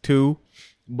points too.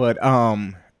 But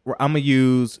I'm gonna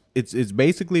use it's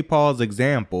basically Paul's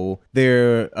example.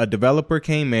 A developer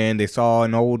came in, they saw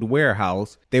an old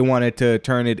warehouse, they wanted to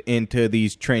turn it into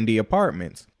these trendy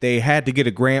apartments. They had to get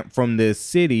a grant from the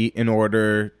city in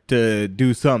order to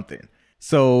do something.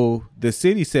 So the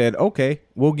city said, okay,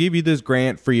 we'll give you this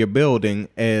grant for your building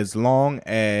as long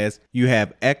as you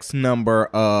have X number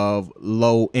of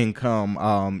low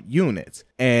income units.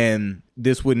 And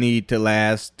this would need to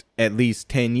last at least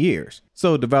 10 years.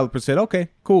 So developers said, okay,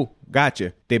 cool.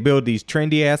 Gotcha. They build these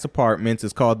trendy ass apartments.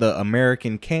 It's called the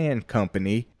American Can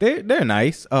Company. They're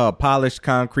nice. Polished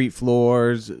concrete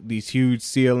floors, these huge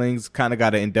ceilings, kind of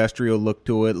got an industrial look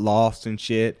to it, lofts and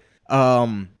shit.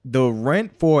 The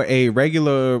rent for a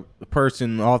regular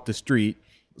person off the street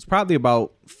was probably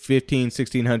about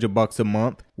 $1,500-$1,600 a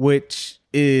month, which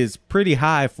is pretty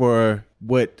high for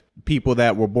what people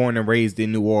that were born and raised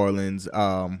in New Orleans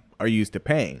are used to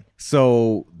paying.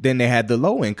 So then they had the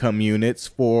low income units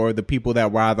for the people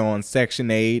that were either on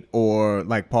Section 8 or,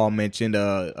 like Paul mentioned,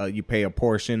 you pay a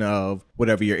portion of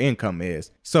whatever your income is.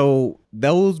 So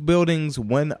those buildings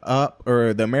went up,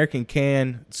 or the American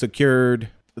Can secured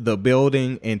the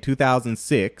building in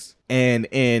 2006,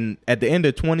 and at the end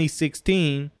of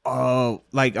 2016,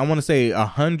 like I want to say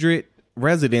 100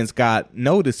 residents got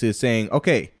notices saying,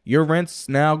 okay, your rent's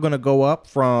now going to go up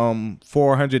from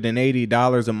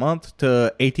 $480 a month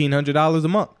to $1,800 a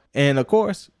month. And of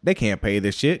course, they can't pay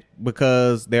this shit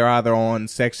because they're either on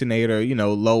Section 8 or,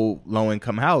 low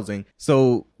income housing.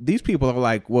 So these people are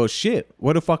like, well, shit,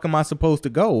 where the fuck am I supposed to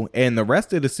go? And the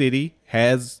rest of the city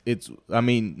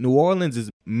New Orleans is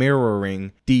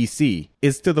mirroring DC.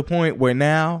 It's to the point where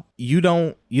now you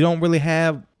don't really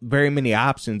have very many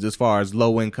options as far as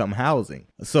low income housing.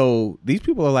 So these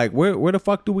people are like, where the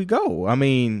fuck do we go? I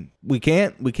mean, we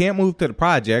can't move to the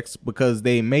projects because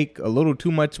they make a little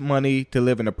too much money to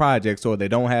live in the projects, or they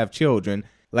don't have children.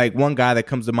 Like one guy that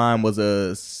comes to mind was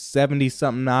a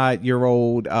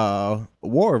 70-something-odd-year-old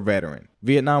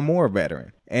Vietnam War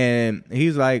veteran. And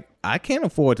he's like, I can't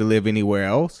afford to live anywhere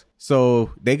else.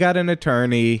 So they got an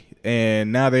attorney,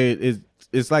 and now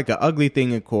it's like an ugly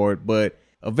thing in court. But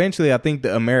eventually, I think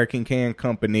the American Can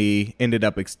Company ended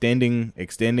up extending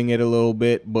it a little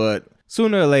bit. But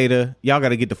sooner or later, y'all got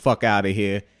to get the fuck out of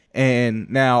here. And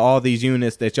now all these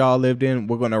units that y'all lived in,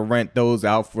 we're going to rent those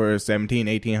out for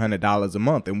 $1,700-$1,800 a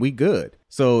month, and we good.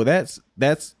 So that's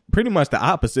pretty much the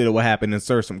opposite of what happened in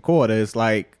Sursum Corda. It's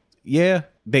like, yeah,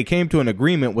 they came to an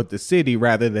agreement with the city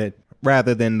rather than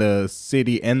the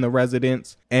city and the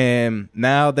residents. And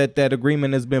now that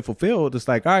agreement has been fulfilled, it's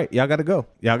like, all right, y'all got to go.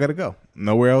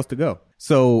 Nowhere else to go.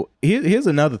 So here's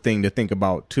another thing to think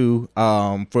about too.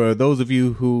 For those of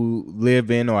you who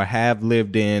live in or have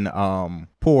lived in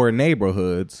poor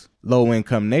neighborhoods, low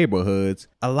income neighborhoods,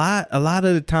 a lot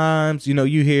of the times,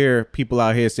 you hear people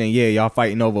out here saying, yeah, y'all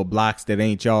fighting over blocks that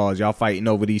ain't y'all's. Y'all fighting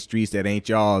over these streets that ain't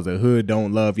y'all's. The hood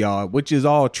don't love y'all, which is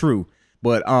all true.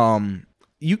 But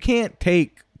you can't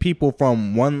take people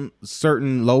from one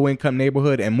certain low income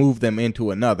neighborhood and move them into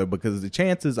another, because the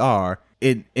chances are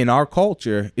in our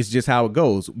culture, it's just how it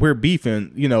goes. We're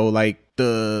beefing, I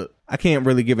can't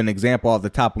really give an example off the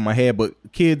top of my head, but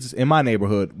kids in my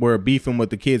neighborhood were beefing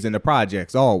with the kids in the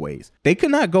projects always. They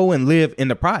could not go and live in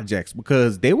the projects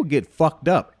because they would get fucked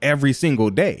up every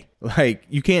single day. Like,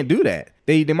 you can't do that.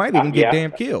 They might even get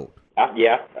damn killed. I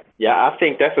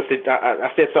think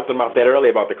I said something about that earlier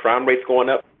about the crime rates going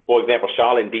up. For example,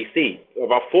 Charlotte and D.C.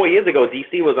 About 4 years ago,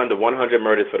 D.C. was under 100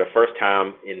 murders for the first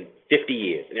time in 50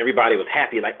 years. And everybody was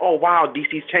happy, like, oh, wow,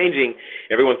 D.C.'s changing.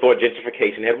 Everyone thought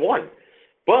gentrification had won.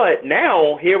 But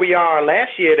now, here we are.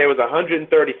 Last year, there was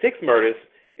 136 murders.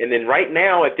 And then right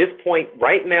now, at this point,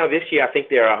 this year, I think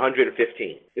there are 115.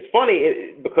 It's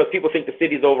funny because people think the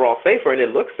city's overall safer, and it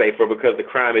looks safer because the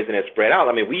crime isn't as spread out.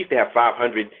 I mean, we used to have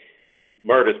 500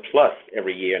 murders plus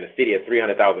every year in a city of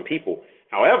 300,000 people.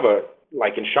 However,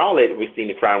 like in Charlotte, we've seen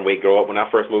the crime rate go up. When I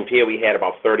first moved here, we had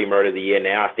about 30 murders a year.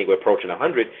 Now I think we're approaching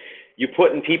 100. You're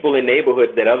putting people in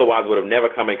neighborhoods that otherwise would have never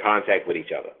come in contact with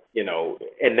each other,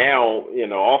 And now,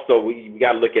 also we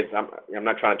got to look at, I'm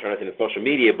not trying to turn this into social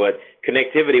media, but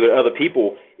connectivity with other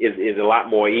people is a lot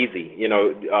more easy.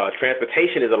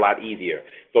 Transportation is a lot easier.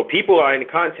 So people are in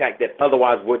contact that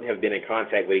otherwise wouldn't have been in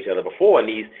contact with each other before. And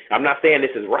I'm not saying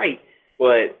this is right,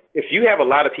 but if you have a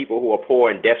lot of people who are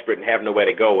poor and desperate and have nowhere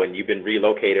to go, and you've been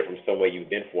relocated from somewhere you've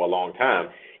been for a long time,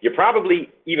 you're probably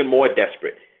even more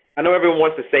desperate. I know everyone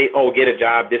wants to say, oh, get a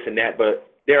job, this and that, but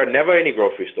there are never any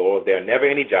grocery stores. There are never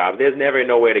any jobs. There's never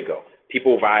nowhere to go.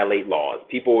 People violate laws.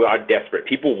 People are desperate.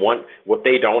 People want what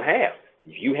they don't have.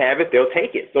 If you have it, they'll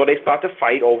take it. So they start to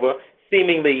fight over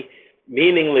seemingly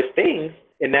meaningless things,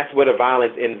 and that's where the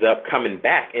violence ends up coming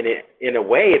back. And in a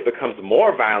way, it becomes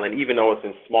more violent, even though it's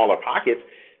in smaller pockets,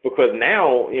 because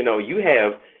now,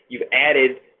 you've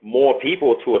added more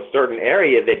people to a certain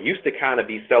area that used to kind of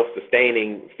be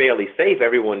self-sustaining, fairly safe.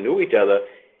 Everyone knew each other,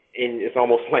 and it's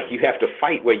almost like you have to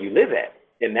fight where you live at.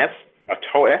 And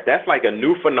that's like a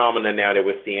new phenomenon now that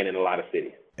we're seeing in a lot of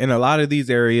cities. In a lot of these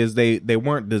areas, they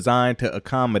weren't designed to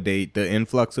accommodate the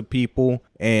influx of people.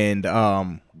 And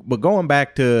but going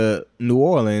back to New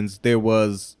Orleans,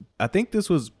 I think this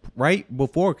was right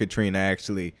before Katrina,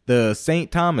 actually, the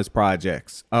St. Thomas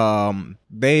projects.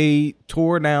 They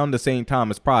tore down the St.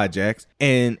 Thomas projects,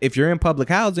 and if you're in public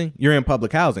housing, you're in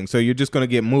public housing. So you're just going to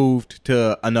get moved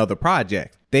to another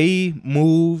project. They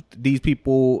moved these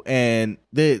people, and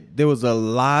there was a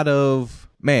lot of,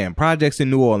 projects in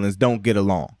New Orleans don't get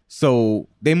along. So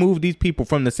they moved these people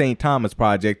from the St. Thomas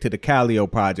Project to the Callio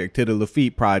Project to the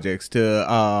Lafitte Projects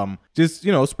to just,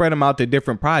 you know, spread them out to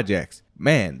different projects.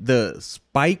 Man, the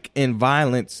spike in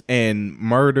violence and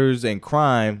murders and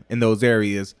crime in those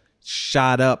areas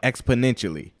shot up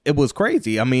exponentially. It was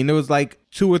crazy. I mean, there was like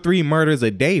 2 or 3 murders a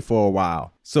day for a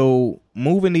while. So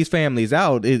moving these families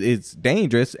out, it's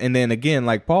dangerous. And then again,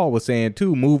 like Paul was saying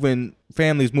too,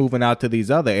 families moving out to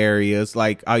these other areas,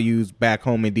 like I'll use back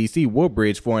home in DC,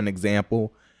 Woodbridge for an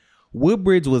example.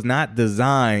 Woodbridge was not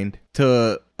designed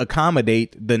to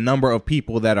accommodate the number of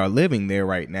people that are living there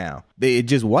right now. It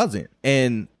just wasn't.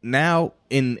 And now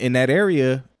in that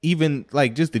area, even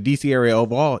like just the DC area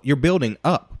overall, you're building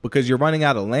up because you're running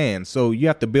out of land. So you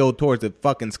have to build towards the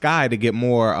fucking sky to get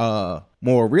more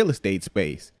real estate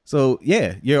space. So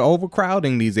yeah, you're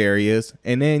overcrowding these areas,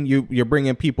 and then you're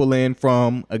bringing people in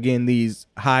from, again, these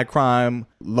high crime,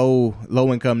 low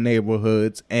income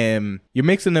neighborhoods, and you're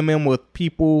mixing them in with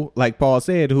people, like Paul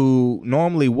said, who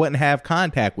normally wouldn't have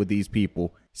contact with these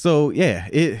people. So yeah,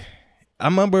 I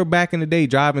remember back in the day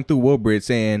driving through Woodbridge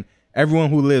saying, everyone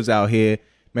who lives out here,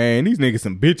 man, these niggas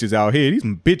some bitches out here. These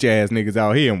some bitch ass niggas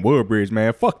out here in Woodbridge,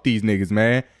 man. Fuck these niggas,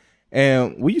 man.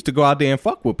 And we used to go out there and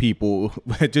fuck with people,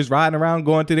 just riding around,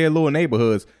 going to their little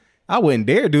neighborhoods. I wouldn't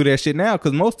dare do that shit now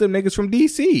because most of them niggas from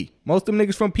DC, most of them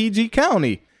niggas from PG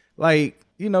County. Like,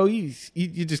 you know, you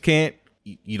just can't,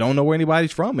 you don't know where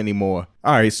anybody's from anymore.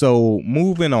 All right, so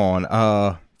moving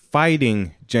on.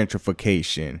 Fighting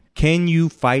gentrification. Can you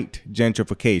fight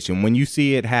gentrification? When you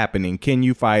see it happening, can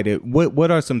you fight it? What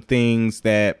are some things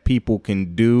that people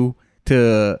can do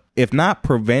to, if not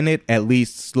prevent it, at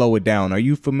least slow it down? Are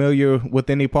you familiar with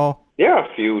any, Paul? There are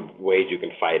a few ways you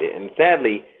can fight it. And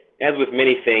sadly, as with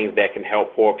many things that can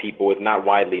help poor people, it's not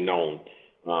widely known.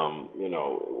 I'll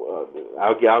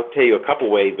tell you a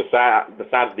couple ways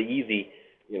besides the easy,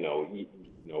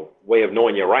 way of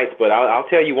knowing your rights. But I'll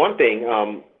tell you one thing.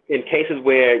 In cases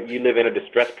where you live in a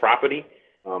distressed property,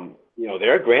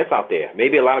 there are grants out there.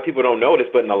 Maybe a lot of people don't know this,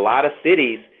 but in a lot of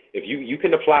cities, if you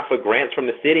can apply for grants from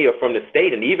the city or from the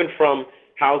state, and even from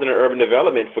Housing and Urban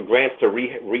Development for grants to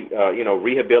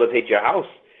rehabilitate your house.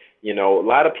 A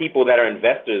lot of people that are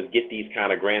investors get these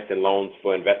kind of grants and loans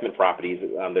for investment properties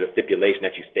under the stipulation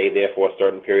that you stay there for a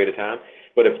certain period of time.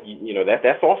 But if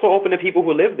that's also open to people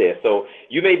who live there. So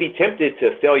you may be tempted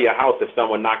to sell your house if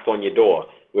someone knocks on your door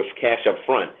with cash up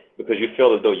front, because you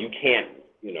feel as though you can't,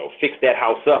 fix that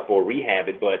house up or rehab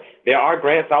it. But there are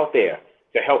grants out there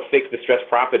to help fix distressed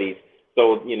properties,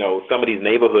 so, some of these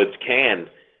neighborhoods can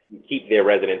keep their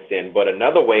residents in. But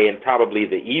another way, and probably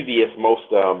the easiest, most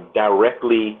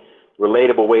directly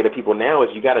relatable way to people now, is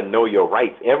you got to know your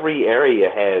rights. Every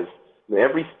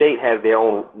state has their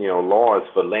own, laws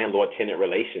for landlord-tenant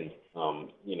relations.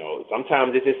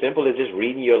 Sometimes it's as simple as just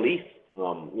reading your lease.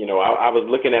 I was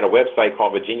looking at a website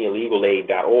called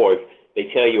VirginiaLegalAid.org. They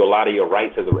tell you a lot of your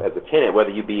rights as a tenant, whether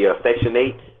you be a Section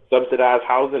 8 subsidized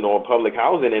housing or public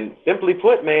housing. And simply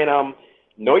put, man,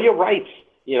 know your rights.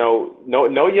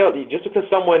 Just because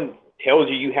someone tells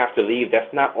you have to leave,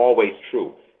 that's not always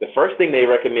true. The first thing they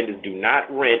recommend is do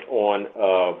not rent on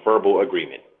a verbal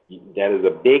agreement. That is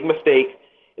a big mistake,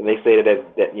 and they say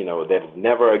that's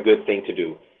never a good thing to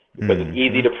do, because it's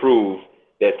easy to prove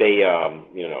that they,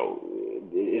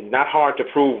 it's not hard to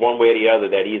prove one way or the other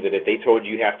that either that they told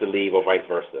you have to leave or vice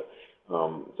versa.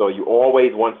 So you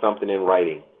always want something in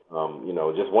writing.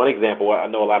 Just one example, I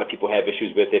know a lot of people have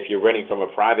issues with if you're renting from a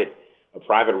private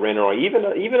renter or even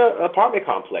an apartment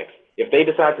complex. If they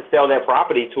decide to sell that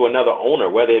property to another owner,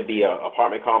 whether it be an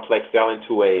apartment complex selling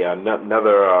to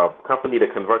another company to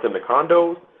convert them to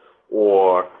condos,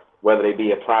 or whether they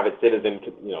be a private citizen,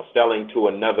 selling to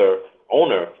another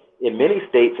owner, in many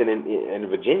states and in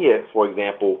Virginia, for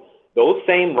example, those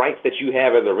same rights that you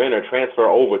have as a renter transfer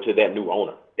over to that new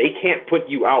owner. They can't put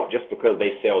you out just because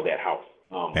they sell that house.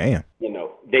 Damn.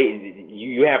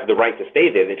 You have the right to stay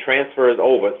there. The transfer is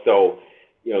over, so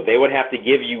they would have to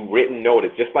give you written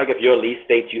notice. Just like if your lease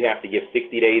states you have to give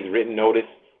 60 days written notice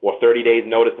or 30 days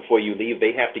notice before you leave,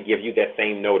 they have to give you that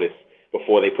same notice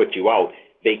before they put you out.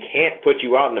 They can't put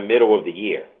you out in the middle of the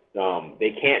year.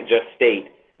 They can't just state,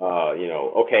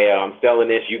 okay, I'm selling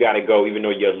this, you got to go, even though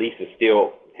your lease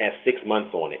still has 6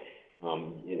 months on it.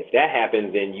 And if that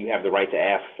happens, then you have the right to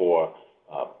ask for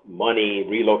money,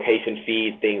 relocation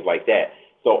fees, things like that.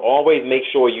 So always make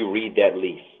sure you read that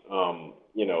lease.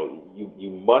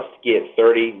 You must get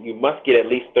at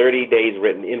least 30 days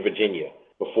written in Virginia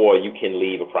before you can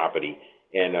leave a property.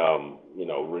 And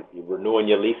renewing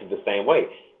your lease is the same way.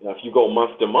 If you go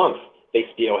month to month, they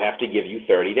still have to give you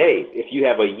 30 days. If you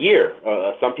have a year,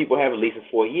 some people have leases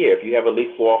for a year. If you have a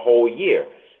lease for a whole year,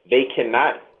 they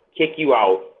cannot kick you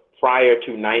out prior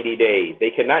to 90 days.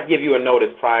 They cannot give you a notice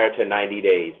prior to 90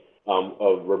 days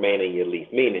of remaining your lease,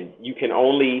 meaning you can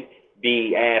only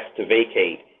be asked to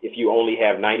vacate if you only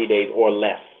have 90 days or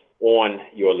less on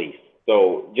your lease.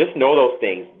 So just know those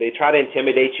things. They try to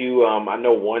intimidate you. I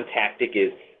know one tactic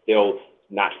is they'll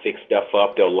not fix stuff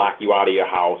up. They'll lock you out of your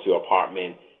house, your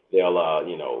apartment. They'll,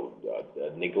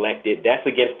 neglect it. That's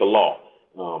against the law.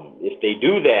 If they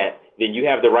do that, then you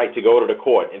have the right to go to the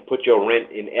court and put your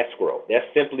rent in escrow. That's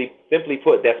simply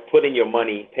put, that's putting your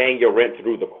money, paying your rent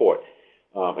through the court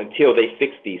until they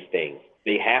fix these things.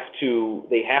 They have to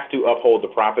uphold the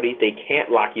property. They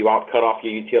can't lock you out, cut off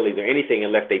your utilities or anything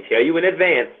unless they tell you in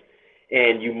advance,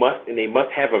 and they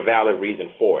must have a valid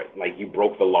reason for it, like you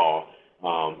broke the law.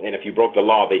 And if you broke the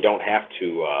law, they don't have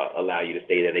to allow you to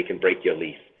stay there. They can break your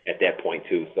lease at that point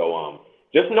too. So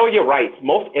just know your rights.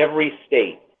 Most every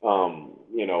state,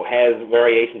 has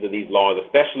variations of these laws,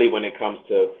 especially when it comes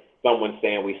to someone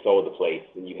saying we sold the place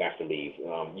and you have to leave.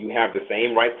 You have the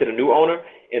same rights to the new owner,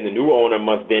 and the new owner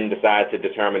must then decide to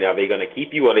determine are they going to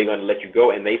keep you or are they going to let you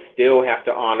go, and they still have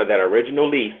to honor that original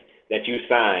lease that you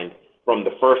signed from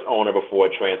the first owner before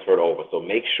it transferred over. So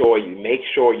make sure you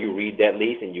read that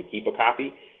lease and you keep a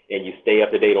copy and you stay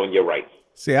up to date on your rights.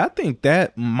 See, I think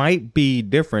that might be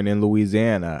different in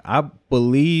Louisiana. I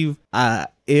believe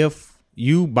if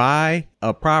you buy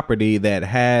a property that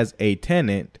has a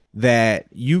tenant, that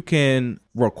you can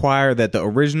require that the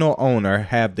original owner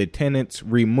have the tenants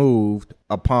removed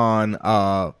upon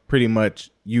pretty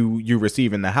much you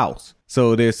receiving the house.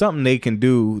 So there's something they can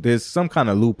do. There's some kind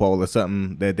of loophole or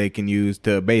something that they can use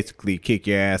to basically kick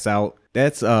your ass out.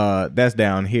 That's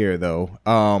down here though.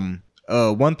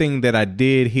 One thing that I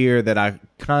did here that I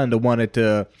kind of wanted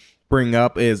to bring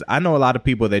up is I know a lot of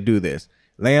people that do this.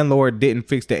 Landlord didn't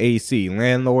fix the AC.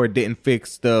 Landlord didn't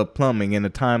fix the plumbing in a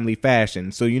timely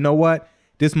fashion. So you know what?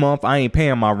 This month I ain't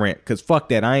paying my rent, because fuck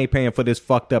that. I ain't paying for this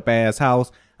fucked up ass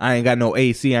house. I ain't got no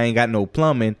AC. I ain't got no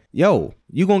plumbing. Yo,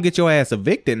 you gonna get your ass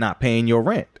evicted not paying your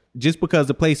rent. Just because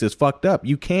the place is fucked up,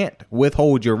 you can't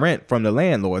withhold your rent from the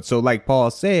landlord. So like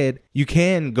Paul said, you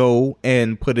can go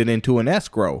and put it into an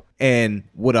escrow. And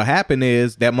what'll happen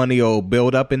is that money will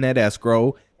build up in that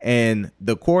escrow, and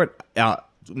the court,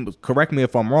 correct me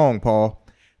if I'm wrong, Paul,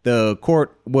 the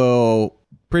court will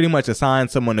pretty much assign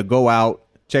someone to go out,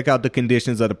 check out the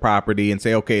conditions of the property and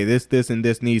say, okay, this, and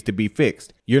this needs to be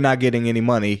fixed. You're not getting any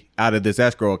money out of this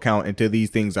escrow account until these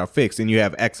things are fixed, and you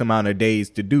have X amount of days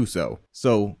to do so.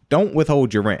 So don't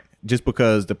withhold your rent just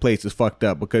because the place is fucked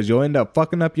up, because you'll end up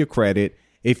fucking up your credit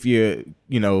if you're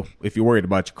worried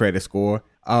about your credit score.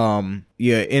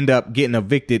 You end up getting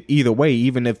evicted either way,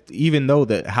 even though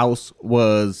the house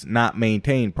was not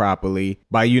maintained properly.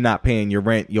 By you not paying your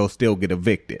rent, you'll still get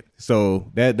evicted. So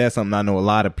that's something I know a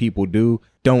lot of people do.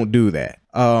 Don't do that.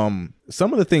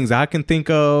 Some of the things I can think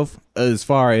of as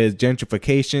far as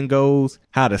gentrification goes,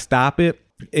 how to stop it,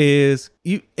 is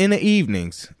you in the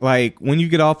evenings, like when you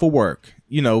get off of work,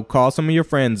 call some of your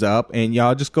friends up and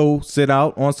y'all just go sit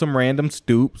out on some random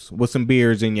stoops with some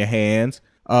beers in your hands.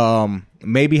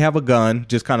 Maybe have a gun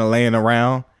just kind of laying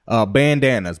around.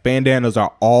 Bandanas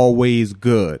are always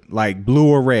good, like blue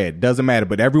or red, doesn't matter,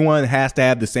 but everyone has to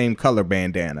have the same color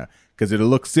bandana, because it'll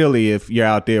look silly if you're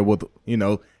out there with,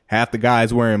 half the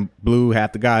guys wearing blue,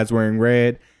 half the guys wearing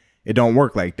red. It don't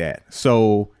work like that.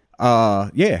 So,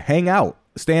 hang out,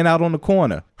 stand out on the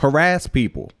corner, harass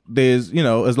people. There's,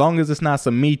 as long as it's not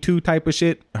some Me Too type of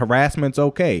shit, harassment's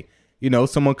okay.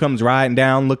 Someone comes riding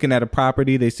down looking at a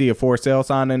property, they see a for sale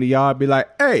sign in the yard, be like,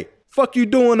 hey, fuck you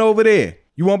doing over there?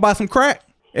 You want to buy some crack?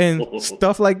 And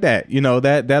stuff like that.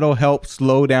 That'll help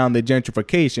slow down the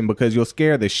gentrification, because you'll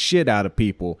scare the shit out of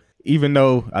people, even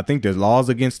though I think there's laws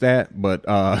against that. But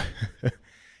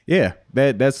yeah,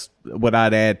 that's what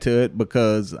I'd add to it,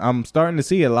 because I'm starting to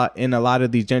see a lot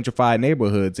of these gentrified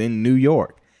neighborhoods in New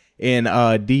York, in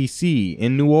DC,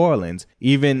 in New Orleans,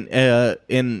 even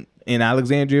in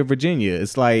Alexandria, Virginia.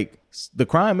 It's like the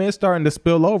crime is starting to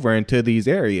spill over into these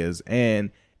areas,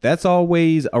 and that's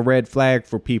always a red flag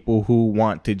for people who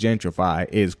want to gentrify,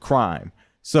 is crime.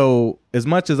 So as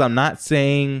much as I'm not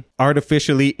saying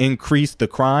artificially increase the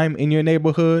crime in your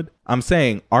neighborhood, I'm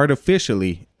saying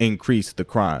artificially increase the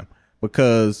crime,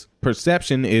 because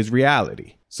perception is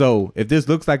reality. So if this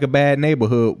looks like a bad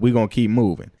neighborhood, we're going to keep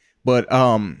moving. But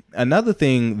another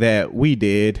thing that we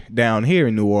did down here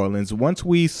in New Orleans, once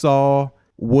we saw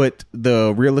what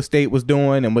the real estate was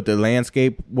doing and what the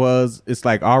landscape was, it's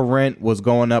like our rent was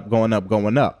going up.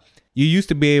 You used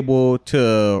to be able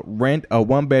to rent a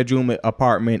 1-bedroom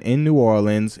apartment in New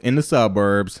Orleans, in the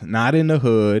suburbs, not in the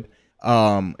hood,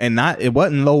 And it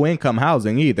wasn't low income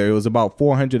housing either. It was about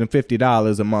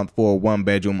 $450 a month for a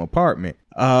 1-bedroom apartment.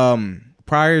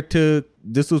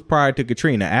 This was prior to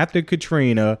Katrina. After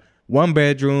Katrina, 1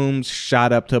 bedrooms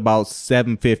shot up to about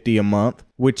 $750 a month,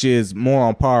 which is more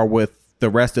on par with the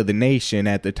rest of the nation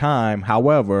at the time.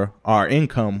 However, our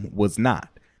income was not.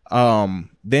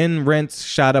 Then rents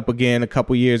shot up again a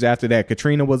couple years after that.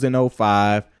 Katrina was in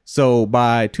 2005. So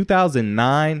by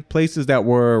 2009, places that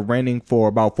were renting for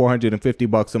about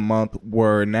 $450 a month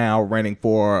were now renting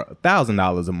for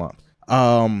 $1,000 a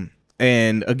month.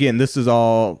 And again, this is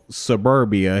all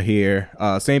suburbia here.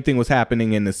 Same thing was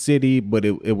happening in the city, but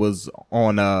it was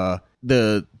on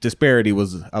the disparity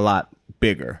was a lot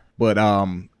bigger. But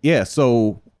yeah,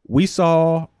 so we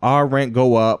saw our rent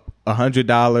go up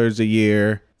 $100 a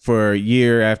year for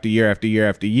year after year after year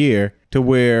after year, to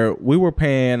where we were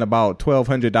paying about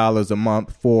 $1,200 a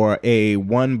month for a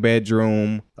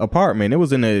 1-bedroom apartment. It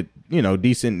was in a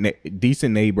decent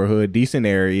neighborhood, decent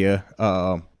area.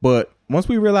 But once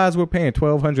we realized we're paying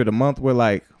 $1,200 a month, we're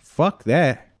like, fuck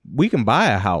that. We can buy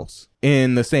a house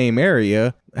in the same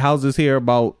area. Houses here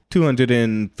about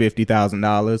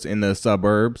 $250,000 in the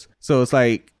suburbs. So it's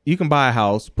like, you can buy a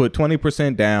house, put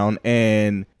 20% down,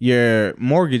 and your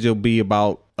mortgage will be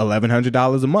about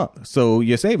 $1,100 a month. So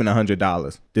you're saving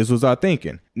 $100. This was our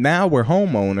thinking. Now we're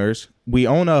homeowners. We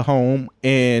own a home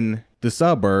in the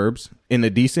suburbs in a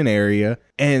decent area.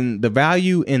 And the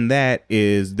value in that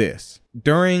is this.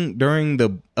 During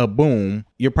a boom,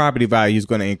 your property value is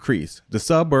going to increase. The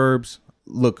suburbs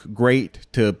look great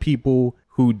to people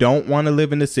who don't want to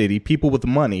live in the city, people with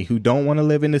money who don't want to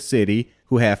live in the city,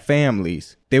 who have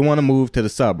families. They want to move to the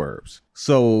suburbs.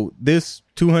 So this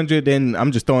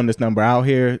I'm just throwing this number out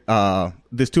here,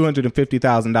 this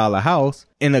 $250,000 house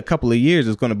in a couple of years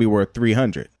is going to be worth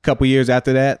 $300. A couple years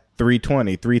after that,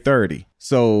 $320, $330.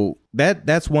 So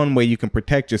that's one way you can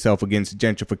protect yourself against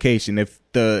gentrification. If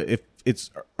it's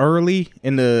early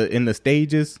in the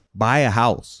stages, buy a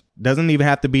house. Doesn't even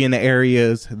have to be in the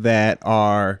areas that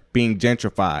are being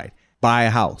gentrified. Buy a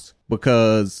house,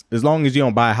 because as long as you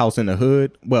don't buy a house in the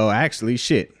hood, well, actually,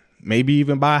 shit, maybe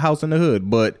even buy a house in the hood,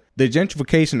 but the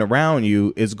gentrification around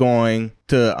you is going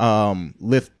to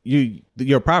lift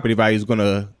your property value is going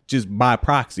to just by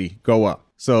proxy go up.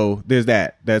 So there's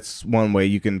that. That's one way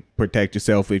you can protect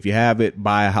yourself. If you have it,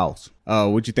 buy a house.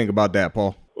 What you think about that,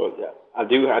 Paul? Well, I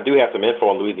do have some info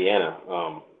on Louisiana.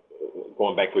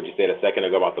 Going back to what you said a second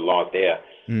ago about the laws there.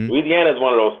 Mm-hmm. Louisiana is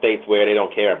one of those states where they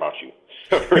don't care about you,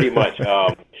 pretty much.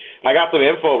 I got some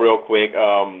info real quick.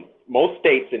 Most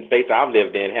states and states I've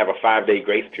lived in have a 5-day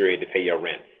grace period to pay your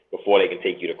rent before they can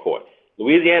take you to court.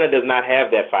 Louisiana does not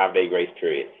have that 5-day grace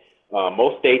period.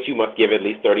 Most states, you must give at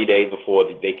least 30 days before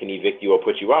they can evict you or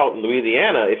put you out. In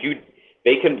Louisiana,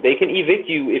 they can evict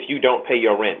you if you don't pay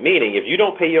your rent. Meaning, if you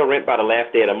don't pay your rent by the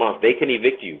last day of the month, they can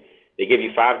evict you. They give you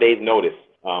 5 days notice,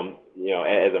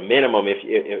 as a minimum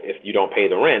if you don't pay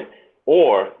the rent,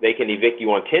 or they can evict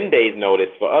you on 10 days notice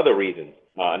for other reasons.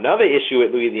 Another issue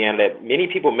at Louisiana that many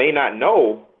people may not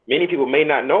know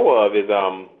of is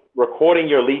recording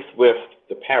your lease with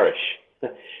the parish.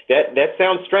 That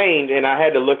sounds strange, and I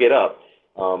had to look it up.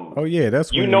 Oh yeah,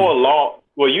 that's a law.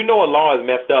 Well, a law is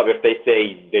messed up if they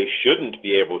say they shouldn't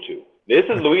be able to. This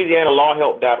is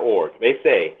LouisianaLawHelp.org. They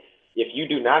say if you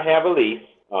do not have a lease,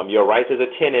 your rights as a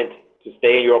tenant to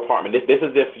stay in your apartment. This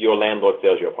is if your landlord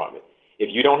sells your apartment. If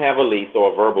you don't have a lease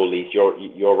or a verbal lease,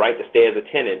 your right to stay as a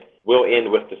tenant will end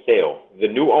with the sale. The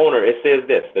new owner, it says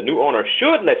this, the new owner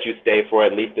should let you stay for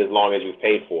at least as long as you've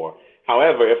paid for.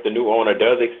 However, if the new owner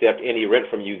does accept any rent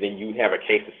from you, then you have a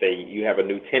case to say you have a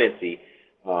new tenancy,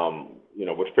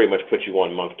 which pretty much puts you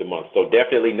on month to month. So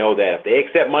definitely know that if they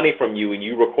accept money from you and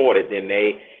you record it, then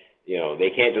they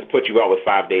can't just put you out with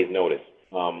 5 days notice.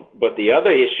 But the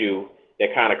other issue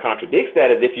that kind of contradicts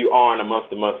that is if you are on a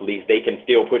month-to-month lease, they can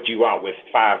still put you out with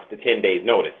 5 to 10 days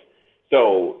notice.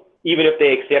 So even if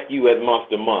they accept you as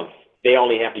month-to-month, they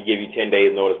only have to give you 10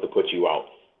 days notice to put you out.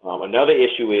 Another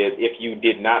issue is if you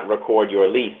did not record your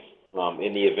lease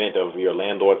in the event of your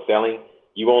landlord selling,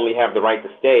 you only have the right to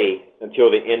stay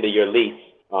until the end of your lease,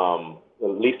 the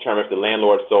lease term if the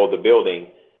landlord sold the building,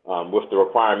 with the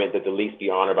requirement that the lease be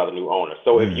honored by the new owner.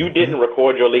 So if you didn't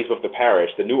record your lease with the parish,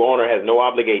 the new owner has no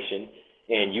obligation,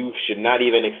 and you should not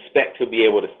even expect to be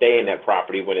able to stay in that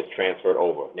property when it's transferred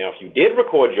over. Now, if you did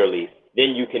record your lease,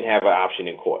 then you can have an option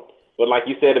in court. But like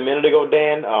you said a minute ago,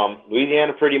 Dan,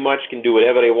 Louisiana pretty much can do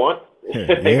whatever they want.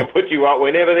 They can put you out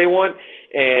whenever they want,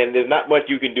 and there's not much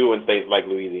you can do in states like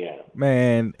Louisiana.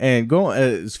 Man, and going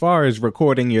as far as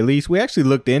recording your lease, we actually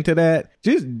looked into that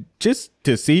just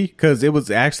to see, because it was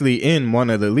actually in one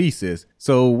of the leases.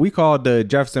 So we called the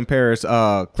Jefferson Parish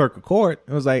clerk of court.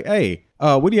 It was like, hey,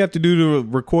 what do you have to do to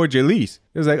record your lease?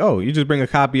 It was like, oh, you just bring a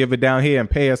copy of it down here and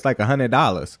pay us like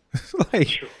 $100.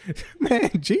 Like, man,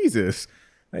 Jesus.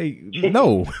 Like,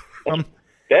 no.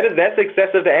 That's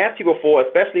excessive to ask people for,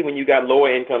 especially when you got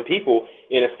lower income people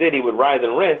in a city with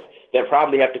rising rents that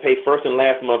probably have to pay first and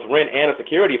last month's rent and a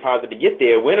security deposit to get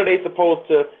there. When are they supposed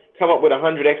to come up with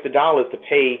 $100 extra to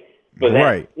pay for that?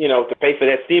 Right. To pay for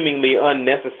that seemingly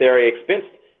unnecessary expense.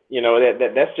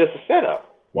 That's just a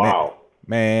setup. Wow.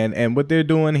 Man, and what they're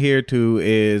doing here too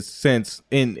is, since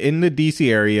in the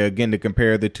DC area, again, to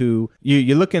compare the two,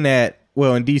 you're looking at,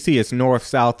 well, in DC it's north,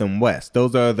 south, and west.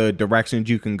 Those are the directions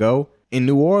you can go. In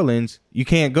New Orleans, you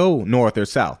can't go north or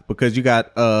south because you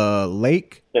got a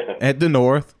lake at the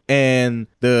north and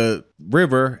the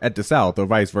river at the south, or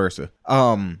vice versa.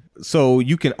 So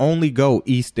you can only go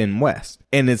east and west.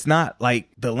 And it's not like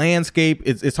the landscape,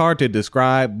 it's hard to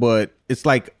describe, but it's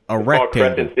like a rectangle. It's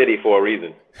called Crescent City for a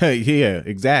reason. Yeah,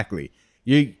 exactly.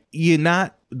 You're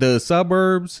not, the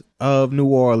suburbs of New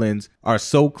Orleans are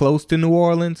so close to New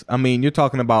Orleans. I mean, you're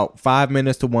talking about 5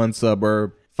 minutes to one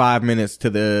suburb, 5 minutes to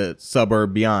the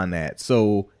suburb beyond that.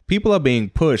 So people are being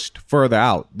pushed further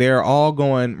out. They're all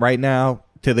going right now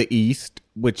to the east,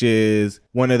 which is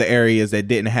one of the areas that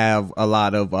didn't have a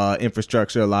lot of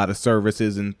infrastructure, a lot of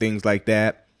services and things like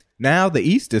that. Now the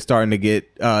east is starting to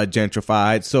get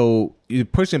gentrified. So you're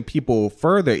pushing people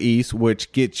further east,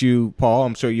 which gets you, Paul,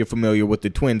 I'm sure you're familiar with the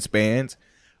twin spans.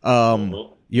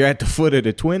 You're at the foot of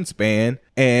the twin span,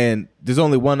 and there's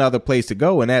only one other place to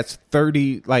go, and that's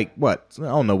 30, like what? I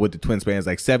don't know what the twin span is,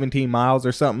 like 17 miles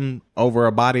or something over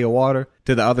a body of water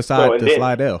to the other side to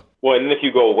Slidell. Well, and then if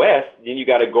you go west, then you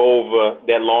got to go over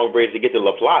that long bridge to get to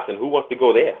LaPlace, and who wants to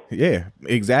go there? Yeah,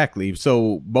 exactly.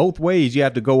 So both ways, you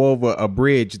have to go over a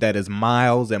bridge that is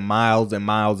miles and miles and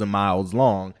miles and miles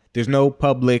long. There's no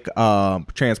public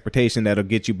transportation that'll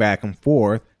get you back and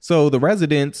forth. So the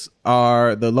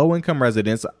low-income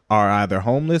residents are either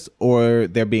homeless or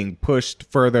they're being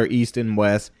pushed further east and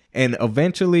west. And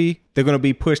eventually they're going to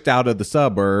be pushed out of the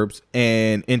suburbs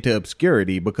and into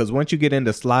obscurity, because once you get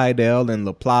into Slidell and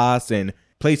LaPlace and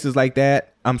places like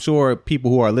that, I'm sure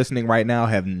people who are listening right now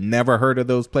have never heard of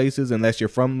those places unless you're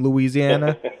from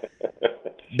Louisiana.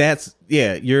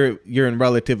 You're in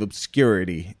relative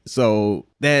obscurity. So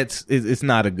it's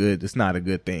not a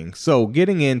good thing. So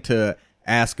getting into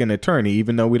Ask an Attorney,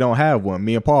 even though we don't have one,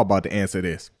 me and Paul about to answer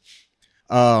this.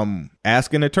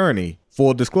 Ask an Attorney.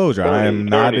 Full disclosure, I am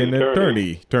not an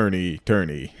attorney.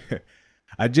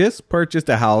 I just purchased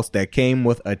a house that came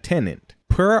with a tenant.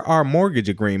 Per our mortgage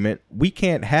agreement, we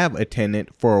can't have a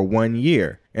tenant for 1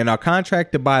 year. In our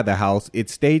contract to buy the house, it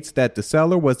states that the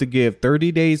seller was to give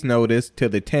 30 days notice to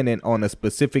the tenant on a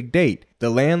specific date. The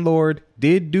landlord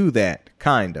did do that,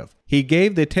 kind of. He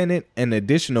gave the tenant an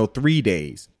additional 3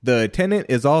 days. The tenant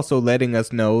is also letting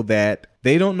us know that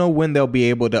they don't know when they'll be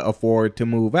able to afford to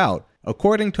move out.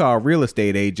 According to our real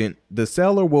estate agent, the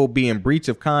seller will be in breach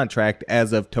of contract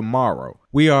as of tomorrow.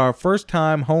 We are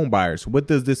first-time homebuyers. What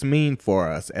does this mean for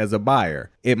us as a buyer?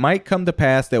 It might come to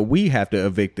pass that we have to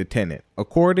evict the tenant.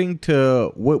 According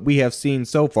to what we have seen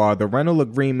so far, the rental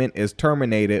agreement is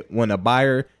terminated when a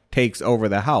buyer takes over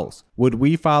the house. Would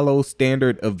we follow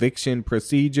standard eviction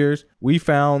procedures? We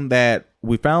found the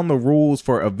rules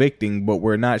for evicting, but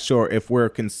we're not sure if we're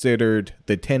considered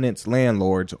the tenant's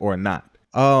landlords or not.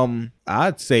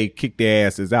 I'd say kick their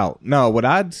asses out. No, what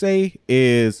I'd say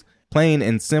is plain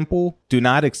and simple, do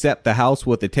not accept the house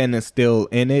with the tenant still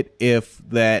in it if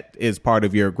that is part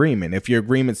of your agreement. If your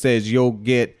agreement says you'll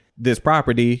get this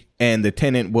property and the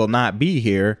tenant will not be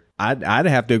here, I'd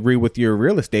have to agree with your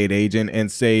real estate agent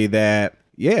and say that,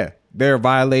 yeah, they're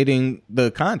violating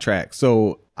the contract.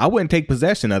 So I wouldn't take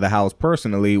possession of the house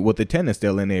personally with the tenant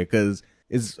still in there, because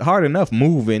it's hard enough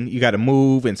moving. You got to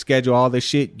move and schedule all this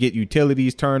shit, get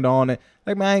utilities turned on.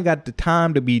 Like, man, I ain't got the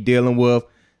time to be dealing with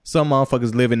some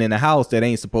motherfuckers living in a house that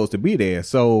ain't supposed to be there.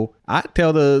 So I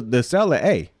tell the seller,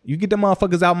 hey, you get the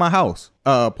motherfuckers out my house.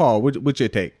 Paul, what's your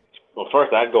take? Well,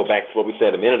 first, I'd go back to what we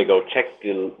said a minute ago. Check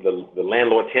the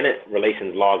landlord-tenant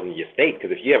relations laws in your state,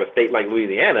 because if you have a state like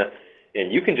Louisiana,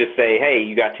 and you can just say, hey,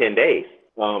 you got 10 days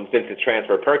since it's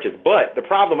transfer purchase. But the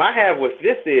problem I have with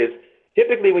this is,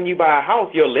 typically, when you buy a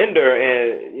house, your lender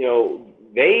and,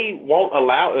 they won't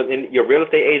allow, and your real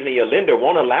estate agent and your lender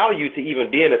won't allow you to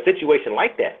even be in a situation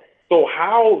like that. So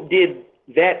how did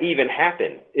that even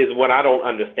happen is what I don't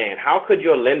understand. How could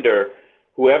your lender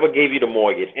whoever gave you the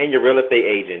mortgage, and your real estate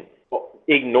agent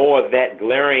ignore that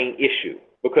glaring issue.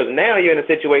 Because now you're in a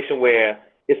situation where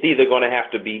it's either going to have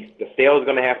to be, the sale is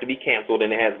going to have to be canceled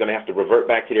and it's going to have to revert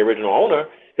back to the original owner.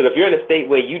 Because if you're in a state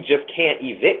where you just can't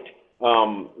evict,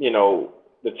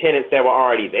 the tenants that were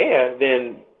already there,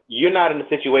 then you're not in a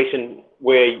situation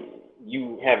where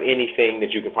you have anything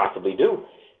that you could possibly do.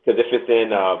 Because if it's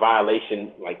in a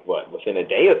violation, within a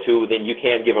day or two, then you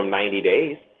can't give them 90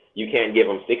 days. You can't give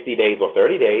them 60 days or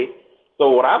 30 days. So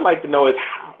what I'd like to know is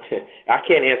how, I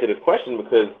can't answer this question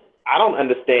because I don't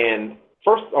understand.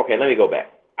 First, okay, let me go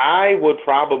back. I would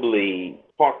probably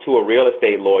talk to a real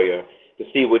estate lawyer to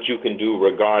see what you can do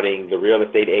regarding the real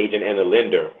estate agent and the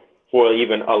lender for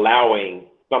even allowing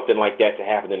something like that to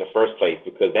happen in the first place,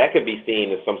 because that could be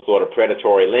seen as some sort of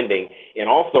predatory lending. And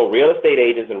also real estate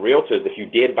agents and realtors, if you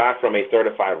did buy from a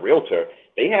certified realtor,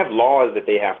 they have laws that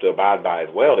they have to abide by as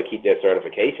well to keep their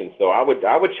certification. So I would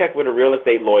check with a real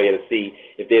estate lawyer to see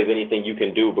if there's anything you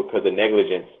can do because of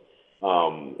negligence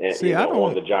on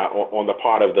the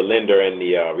part of the lender and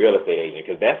the real estate agent,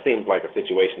 because that seems like a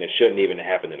situation that shouldn't even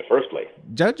happen in the first place.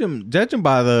 Judging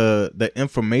by the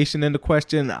information in the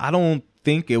question, I don't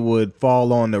think it would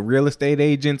fall on the real estate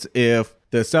agents if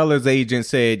the seller's agent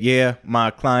said, yeah,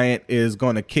 my client is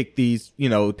going to kick these,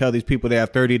 tell these people they have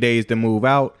 30 days to move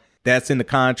out. That's in the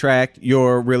contract.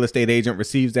 Your real estate agent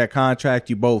receives that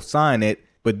contract. You both sign it.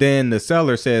 But then the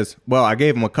seller says, well, I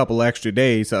gave him a couple extra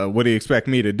days. What do you expect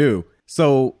me to do?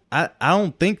 So I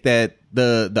don't think that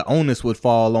the onus would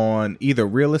fall on either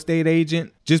real estate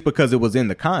agent just because it was in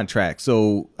the contract.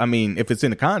 So, I mean, if it's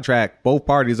in the contract, both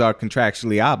parties are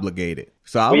contractually obligated.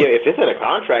 So if it's in a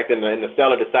contract and the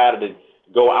seller decided to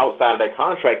go outside of that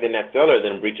contract, then that seller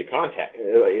then breach a contract.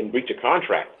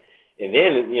 And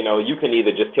then, you can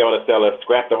either just tell the seller,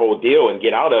 scrap the whole deal and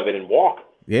get out of it and walk.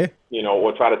 Yeah.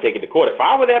 Or try to take it to court. If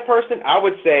I were that person, I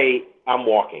would say I'm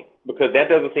walking, because that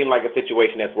doesn't seem like a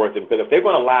situation that's worth it. Because if they're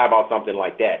going to lie about something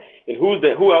like that, then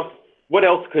what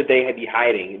else could they be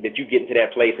hiding that you get into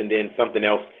that place and then something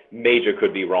else major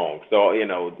could be wrong? So,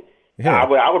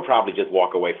 I would probably just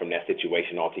walk away from that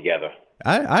situation altogether.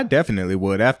 I definitely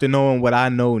would. After knowing what I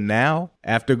know now,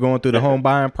 after going through the home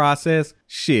buying process,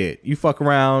 shit, you fuck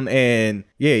around and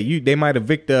they might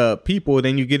evict people.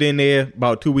 Then you get in there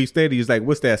about 2 weeks later, you're like,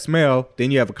 what's that smell? Then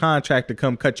you have a contractor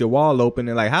come cut your wall open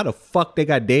and like, how the fuck they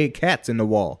got dead cats in the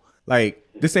wall? Like,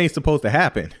 this ain't supposed to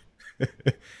happen. I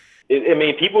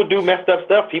mean, people do messed up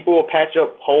stuff. People will patch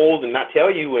up holes and not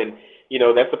tell you, and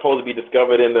that's supposed to be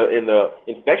discovered in the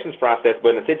inspections process.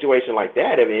 But in a situation like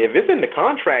that, I mean, if it's in the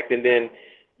contract and then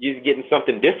you're getting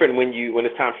something different when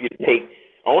it's time for you to take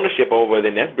ownership over,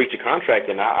 then that's breach of contract.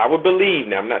 And I would believe,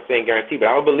 now I'm not saying guarantee, but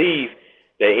I would believe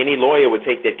that any lawyer would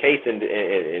take that case and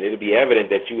it'll be evident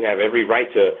that you have every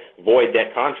right to void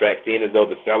that contract, seeing as though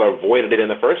the seller voided it in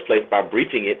the first place by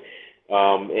breaching it.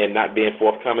 And not being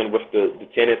forthcoming with the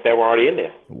tenants that were already in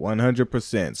there.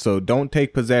 100%. So don't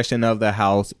take possession of the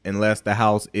house unless the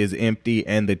house is empty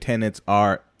and the tenants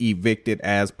are evicted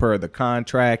as per the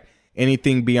contract.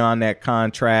 Anything beyond that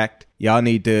contract, y'all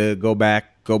need to go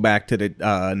back to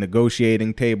the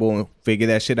negotiating table and figure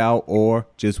that shit out, or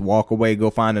just walk away, go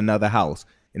find another house.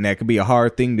 And that could be a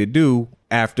hard thing to do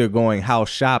after going house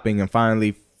shopping and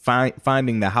finally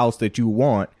finding the house that you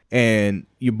want. And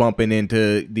you're bumping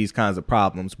into these kinds of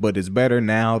problems, but it's better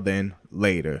now than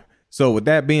later. So with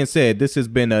that being said, this has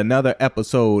been another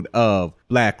episode of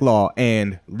Black Law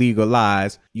and Legal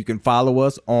Lies. You can follow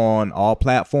us on all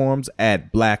platforms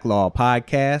at Black Law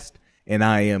Podcast. And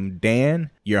I am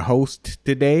Dan, your host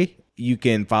today. You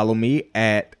can follow me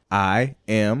at I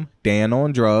am Dan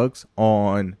on Drugs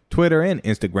on Twitter and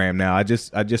Instagram now. I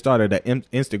just started an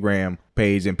Instagram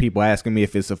page and people asking me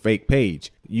if it's a fake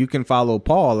page. You can follow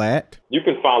Paul at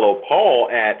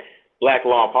Black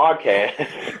Law Podcast.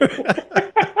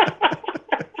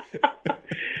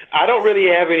 I don't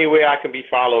really have anywhere I can be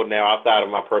followed now outside of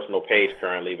my personal page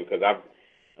currently, because I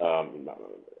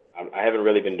haven't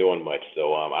really been doing much,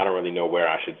 so I don't really know where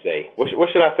I should say. What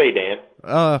should I say, Dan?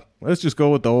 Let's just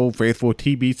go with the old faithful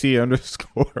TBC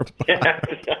 _.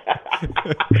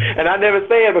 And I never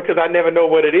say it because I never know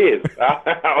what it is.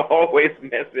 I always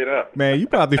mess it up. Man, you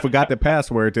probably forgot the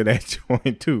password to that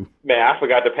joint too. Man, I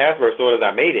forgot the password as soon as I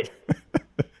made it.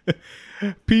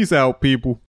 Peace out, people.